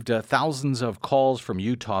received thousands of calls from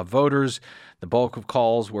Utah voters. The bulk of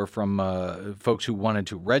calls were from folks who wanted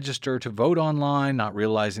to register to vote online, not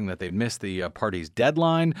realizing that they'd missed the party's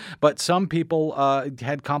deadline. But some people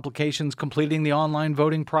had complications completing the online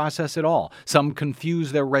voting process at all. Some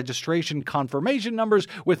confused their registration confirmation numbers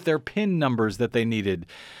with their PIN numbers that they needed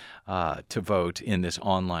to vote in this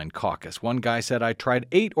online caucus. One guy said, "I tried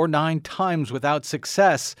 8 or 9 times without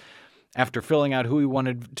success after filling out who he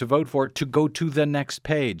wanted to vote for to go to the next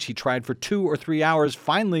page. He tried for 2 or 3 hours,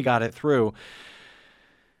 finally got it through."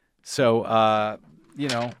 So,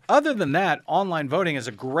 other than that, online voting is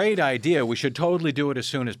a great idea. We should totally do it as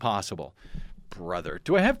soon as possible. Brother,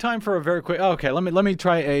 do I have time for a very quick? Okay, let me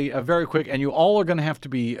try a very quick, and you all are going to have to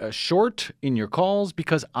be short in your calls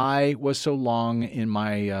because I was so long in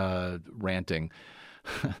my ranting.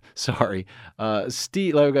 Sorry.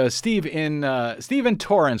 Steve in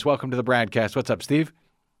Torrance. Welcome to the BradCast. What's up, Steve?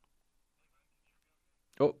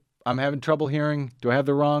 Oh, I'm having trouble hearing. Do I have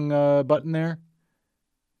the wrong button there?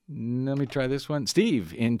 Let me try this one.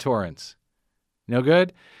 Steve in Torrance. No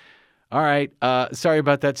good? All right. Sorry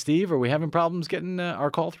about that, Steve. Are we having problems getting our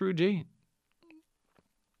call through, G?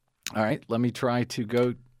 All right. Let me try to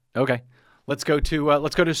go. Okay. Let's go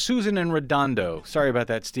to Susan in Redondo. Sorry about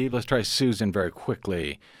that, Steve. Let's try Susan very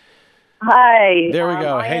quickly. Hi. There we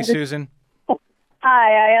go. Hey, Susan.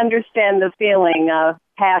 Hi. I understand the feeling of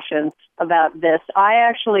passion about this. I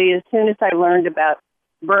actually, as soon as I learned about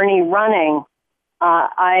Bernie running,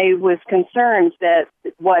 I was concerned that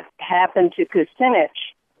what happened to Kucinich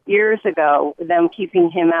years ago, them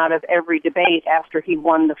keeping him out of every debate after he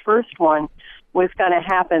won the first one, was going to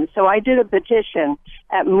happen. So I did a petition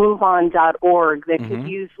at moveon.org that could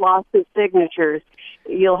use lots of signatures.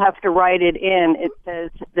 You'll have to write it in. It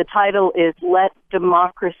says, the title is "Let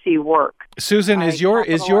Democracy Work." Susan, is yours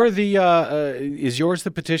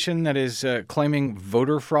the petition that is claiming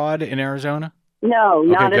voter fraud in Arizona? No,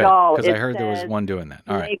 not at all. Because I heard there was one doing that.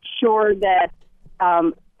 All right. Make sure that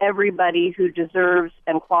everybody who deserves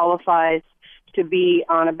and qualifies to be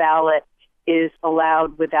on a ballot is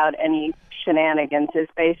allowed without any shenanigans, is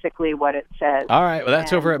basically what it says. All right. Well,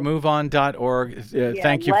 that's over at moveon.org.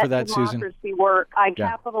 Thank you for that, Susan. Let democracy work. I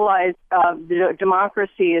capitalized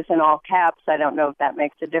democracy is in all caps. I don't know if that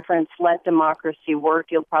makes a difference. Let democracy work.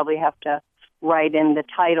 You'll probably have to write in the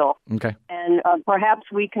title. Okay. And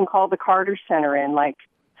perhaps we can call the Carter Center in like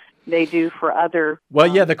they do for other... Well,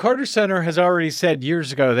 yeah, the Carter Center has already said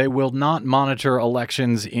years ago they will not monitor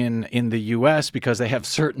elections in the U.S. because they have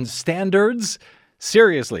certain standards.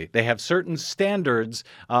 Seriously, they have certain standards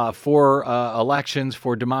for elections,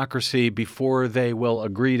 for democracy, before they will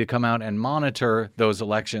agree to come out and monitor those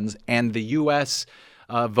elections. And the U.S.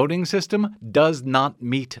 Voting system does not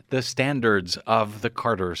meet the standards of the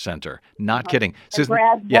Carter Center. Not kidding. Susan,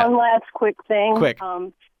 Brad, one last quick thing. Quick.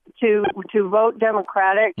 To vote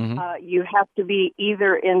Democratic, you have to be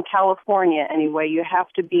either in California anyway. You have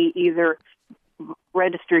to be either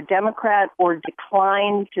registered Democrat or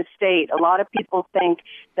declined to state. A lot of people think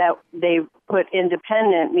that they put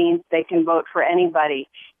independent means they can vote for anybody.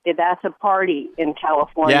 That's a party in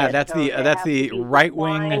California. Yeah, that's the right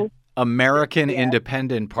wing American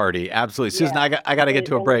Independent Party. Absolutely. Susan, I got to get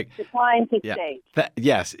to a break. Decline to state.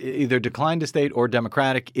 Yes, either decline to state or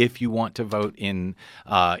Democratic if you want to vote in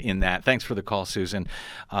that. Thanks for the call, Susan.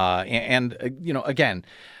 Again,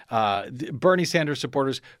 Bernie Sanders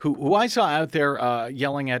supporters who I saw out there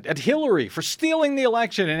yelling at Hillary for stealing the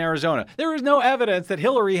election in Arizona. There is no evidence that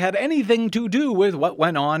Hillary had anything to do with what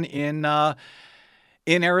went on in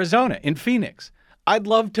Arizona, in Phoenix. I'd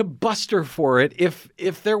love to bust her for it if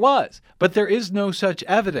there was, but there is no such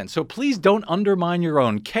evidence. So please don't undermine your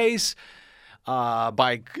own case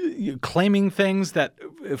by claiming things that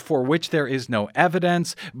for which there is no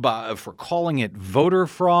evidence, for calling it voter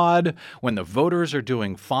fraud when the voters are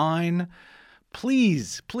doing fine.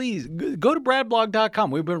 Please go to bradblog.com.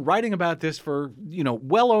 We've been writing about this for,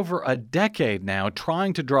 well over a decade now,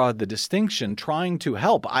 trying to draw the distinction, trying to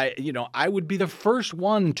help. I would be the first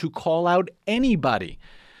one to call out anybody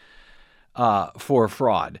for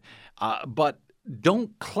fraud. But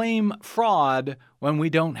don't claim fraud when we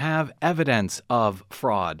don't have evidence of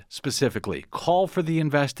fraud specifically. Call for the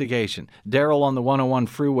investigation. Daryl on the 101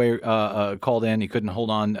 freeway called in. He couldn't hold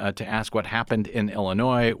on to ask what happened in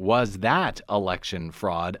Illinois. Was that election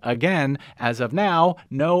fraud? Again, as of now,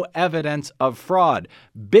 no evidence of fraud.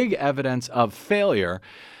 Big evidence of failure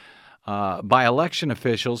by election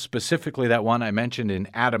officials, specifically that one I mentioned in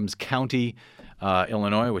Adams County,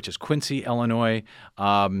 Illinois, which is Quincy, Illinois.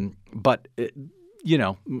 Go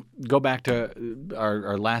back to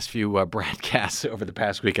our last few BradCasts over the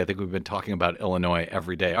past week. I think we've been talking about Illinois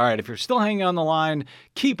every day. All right, if you're still hanging on the line,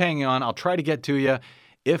 keep hanging on. I'll try to get to you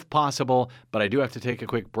if possible, but I do have to take a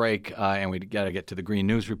quick break, and we got to get to the Green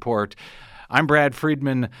News Report. I'm Brad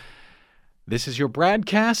Friedman. This is your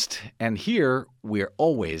BradCast, and here we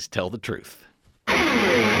always tell the truth.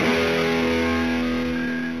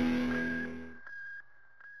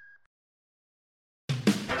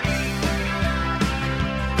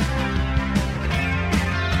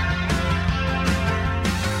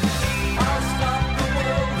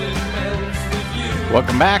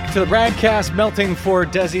 Welcome back to the BradCast, melting for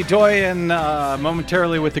Desi Doyen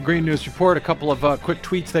momentarily with the Green News Report. A couple of quick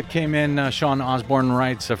tweets that came in. Sean Osborne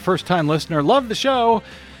writes, a first-time listener, love the show.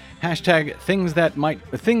 Hashtag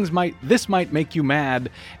this might make you mad.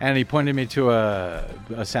 And he pointed me to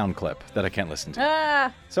a sound clip that I can't listen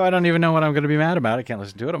to. So I don't even know what I'm going to be mad about. I can't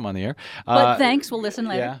listen to it. I'm on the air. But thanks. We'll listen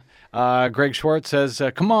later. Yeah. Greg Schwartz says,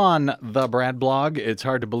 come on, the Brad blog. It's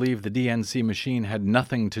hard to believe the DNC machine had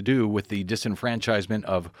nothing to do with the disenfranchisement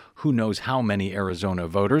of who knows how many Arizona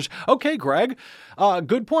voters. Okay, Greg,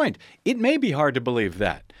 good point. It may be hard to believe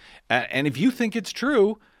that. And if you think it's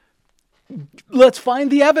true, let's find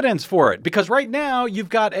the evidence for it. Because right now you've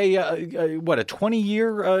got a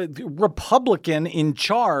 20-year Republican in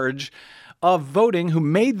charge of voting who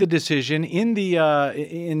made the decision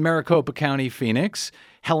in Maricopa County, Phoenix.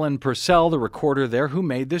 Helen Purcell, the recorder there, who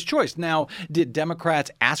made this choice. Now, did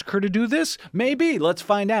Democrats ask her to do this? Maybe. Let's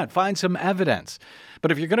find out. Find some evidence.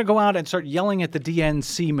 But if you're going to go out and start yelling at the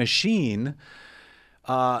DNC machine,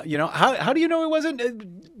 How do you know it wasn't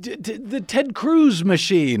the Ted Cruz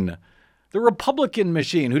machine, the Republican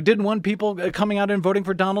machine, who didn't want people coming out and voting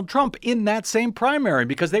for Donald Trump in that same primary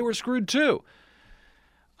because they were screwed too?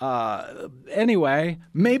 Anyway,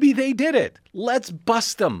 maybe they did it. Let's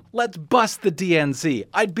bust them. Let's bust the DNC.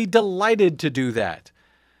 I'd be delighted to do that.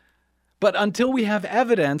 But until we have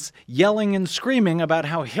evidence yelling and screaming about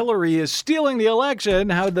how Hillary is stealing the election,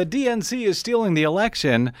 how the DNC is stealing the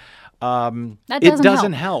election, it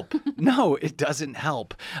doesn't help. No, it doesn't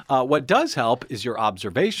help. What does help is your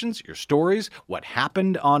observations, your stories, what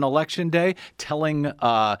happened on Election Day, calling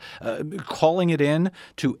it in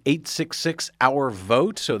to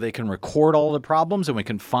 866-OUR-VOTE so they can record all the problems and we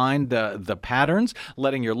can find the patterns,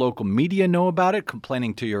 letting your local media know about it,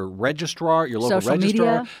 complaining to your registrar, your local Social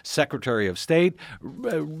registrar, media. Secretary of State.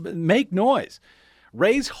 Make noise.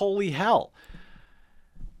 Raise holy hell.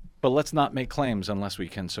 But let's not make claims unless we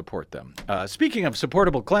can support them. Speaking of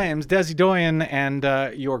supportable claims, Desi Doyen and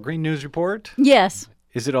your Green News Report. Yes.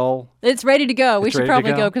 Is it all? It's ready to go. We It's should ready to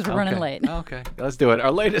probably go? go because we're Okay. running late. Okay, let's do it.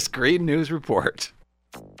 Our latest Green News Report.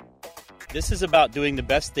 This is about doing the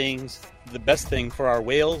best thing for our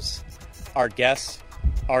whales, our guests,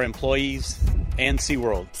 our employees, and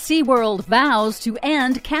SeaWorld. SeaWorld vows to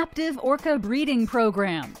end captive orca breeding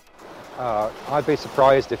program. I'd be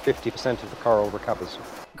surprised if 50% of the coral recovers.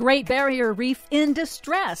 Great Barrier Reef in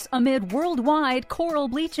distress amid worldwide coral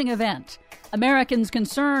bleaching event. Americans'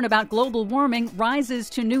 concern about global warming rises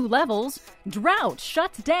to new levels. Drought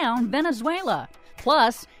shuts down Venezuela.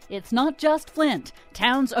 Plus, it's not just Flint.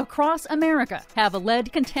 Towns across America have a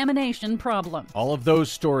lead contamination problem. All of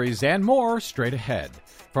those stories and more straight ahead.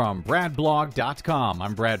 From BradBlog.com,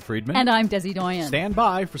 I'm Brad Friedman. And I'm Desi Doyen. Stand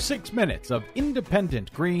by for 6 minutes of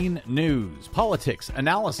independent green news, politics,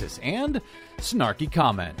 analysis, and snarky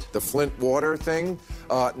comment. The Flint water thing,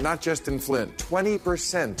 not just in Flint.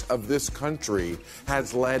 20% of this country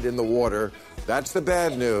has lead in the water. That's the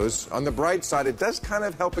bad news. On the bright side, it does kind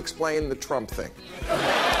of help explain the Trump thing.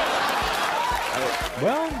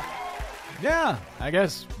 Well, yeah, I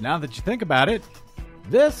guess now that you think about it,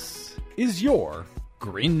 this is your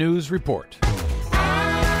Green News Report.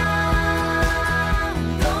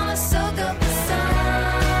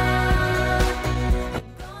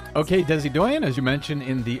 Okay, Desi Doyen, as you mentioned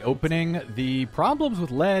in the opening, the problems with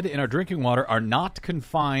lead in our drinking water are not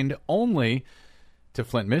confined only to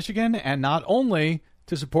Flint, Michigan, and not only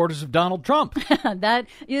to supporters of Donald Trump. That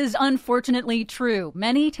is unfortunately true.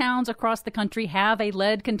 Many towns across the country have a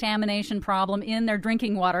lead contamination problem in their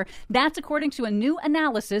drinking water. That's according to a new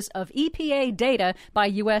analysis of EPA data by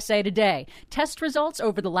USA Today. Test results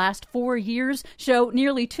over the last 4 years show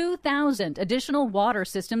nearly 2,000 additional water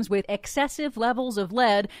systems with excessive levels of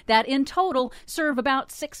lead that in total serve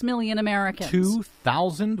about 6 million Americans.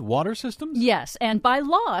 2,000 water systems? Yes, and by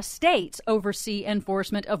law, states oversee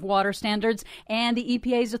enforcement of water standards, and the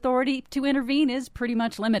EPA's authority to intervene is pretty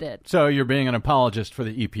much limited. So you're being an apologist for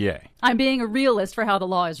the EPA? I'm being a realist for how the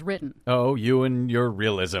law is written. Oh, you and your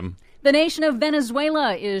realism. The nation of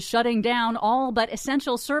Venezuela is shutting down all but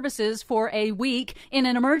essential services for a week in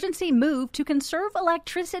an emergency move to conserve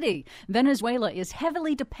electricity. Venezuela is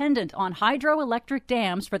heavily dependent on hydroelectric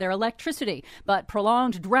dams for their electricity, but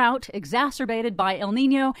prolonged drought, exacerbated by El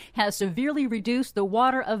Nino, has severely reduced the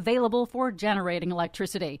water available for generating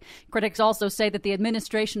electricity. Critics also say that the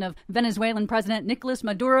administration of Venezuelan President Nicolas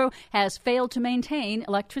Maduro has failed to maintain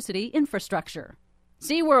electricity infrastructure.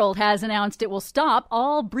 SeaWorld has announced it will stop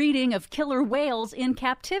all breeding of killer whales in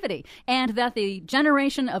captivity and that the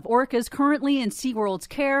generation of orcas currently in SeaWorld's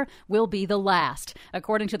care will be the last.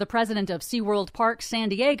 According to the president of SeaWorld Park San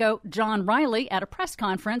Diego, John Riley, at a press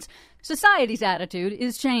conference, society's attitude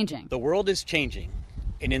is changing. The world is changing,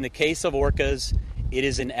 and in the case of orcas, it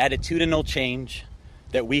is an attitudinal change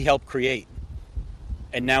that we help create.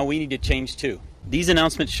 And now we need to change too. These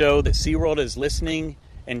announcements show that SeaWorld is listening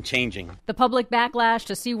and changing. The public backlash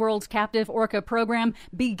to SeaWorld's captive orca program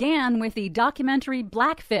began with the documentary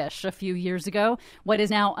Blackfish a few years ago. What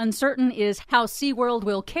is now uncertain is how SeaWorld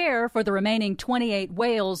will care for the remaining 28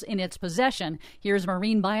 whales in its possession. Here's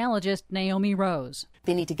marine biologist Naomi Rose.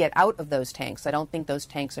 They need to get out of those tanks. I don't think those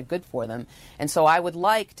tanks are good for them. And so I would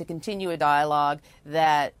like to continue a dialogue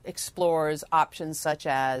that explores options such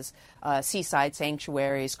as seaside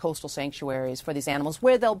sanctuaries, coastal sanctuaries for these animals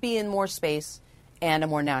where they'll be in more space and a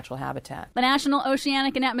more natural habitat. The National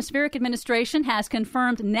Oceanic and Atmospheric Administration has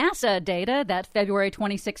confirmed NASA data that February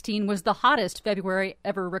 2016 was the hottest February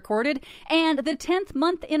ever recorded and the 10th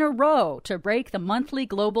month in a row to break the monthly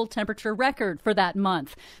global temperature record for that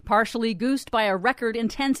month. Partially goosed by a record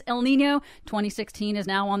intense El Nino, 2016 is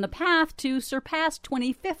now on the path to surpass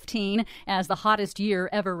 2015 as the hottest year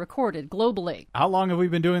ever recorded globally. How long have we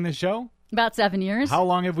been doing this show? About 7 years. How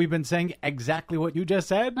long have we been saying exactly what you just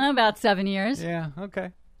said? About 7 years. Yeah,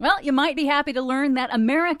 okay. Well, you might be happy to learn that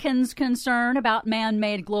Americans' concern about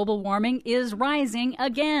man-made global warming is rising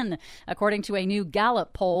again. According to a new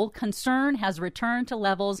Gallup poll, concern has returned to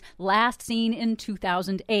levels last seen in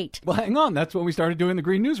 2008. Well, hang on. That's when we started doing the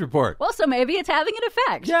Green News Report. Well, so maybe it's having an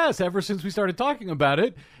effect. Yes, ever since we started talking about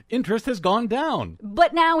it, interest has gone down.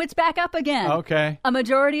 But now it's back up again. Okay. A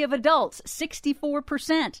majority of adults,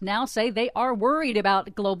 64%, now say they are worried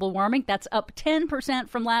about global warming. That's up 10%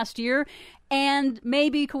 from last year. And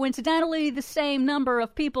maybe coincidentally, the same number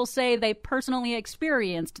of people say they personally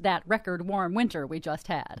experienced that record warm winter we just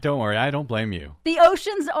had. Don't worry, I don't blame you. The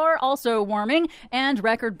oceans are also warming, and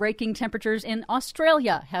record-breaking temperatures in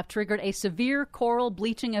Australia have triggered a severe coral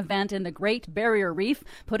bleaching event in the Great Barrier Reef,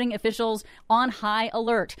 putting officials on high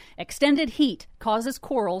alert. Extended heat causes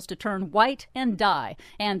corals to turn white and die,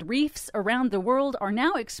 and reefs around the world are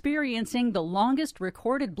now experiencing the longest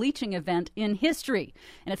recorded bleaching event in history.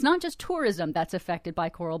 And it's not just tourism that's affected by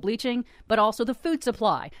coral bleaching, but also the food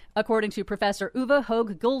supply, according to Professor Uwe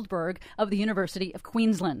Hoag-Goldberg of the University of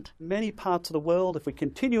Queensland. Many parts of the world, if we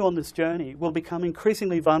continue on this journey, will become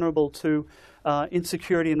increasingly vulnerable to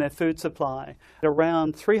insecurity in their food supply.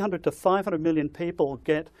 Around 300 to 500 million people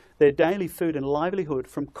get their daily food and livelihood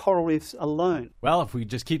from coral reefs alone. Well, if we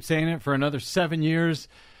just keep saying it for another 7 years,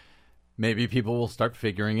 maybe people will start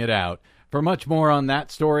figuring it out. For much more on that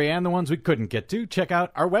story and the ones we couldn't get to, check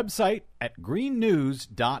out our website at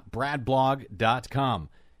greennews.bradblog.com.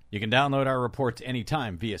 You can download our reports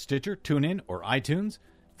anytime via Stitcher, TuneIn, or iTunes.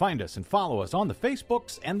 Find us and follow us on the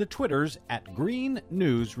Facebooks and the Twitters at Green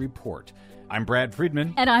News Report. I'm Brad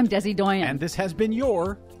Friedman. And I'm Desi Doyen. And this has been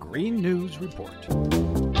your Green News Report.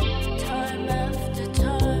 Time after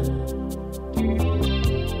time.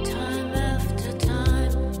 Time after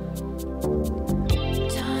time.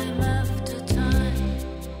 Time after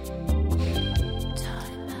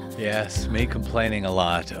time. Yes, me complaining a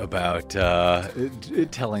lot about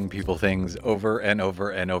telling people things over and over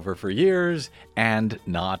and over for years and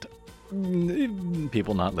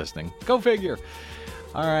people not listening. Go figure.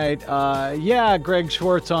 All right. Greg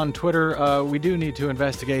Schwartz on Twitter. We do need to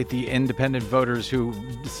investigate the independent voters who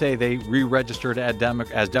say they re-registered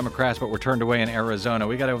as Democrats but were turned away in Arizona.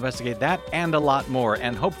 We got to investigate that and a lot more,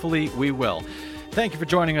 and hopefully we will. Thank you for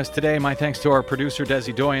joining us today. My thanks to our producer,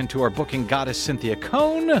 Desi Doyen, to our booking goddess, Cynthia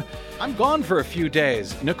Cohn. I'm gone for a few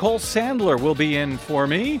days. Nicole Sandler will be in for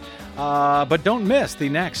me. But don't miss the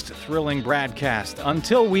next thrilling BradCast.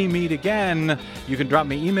 Until we meet again, you can drop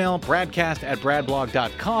me email,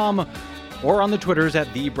 bradcast@bradblog.com, or on the Twitters at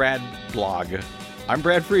 @TheBradBlog. I'm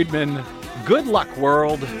Brad Friedman. Good luck,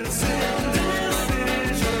 world.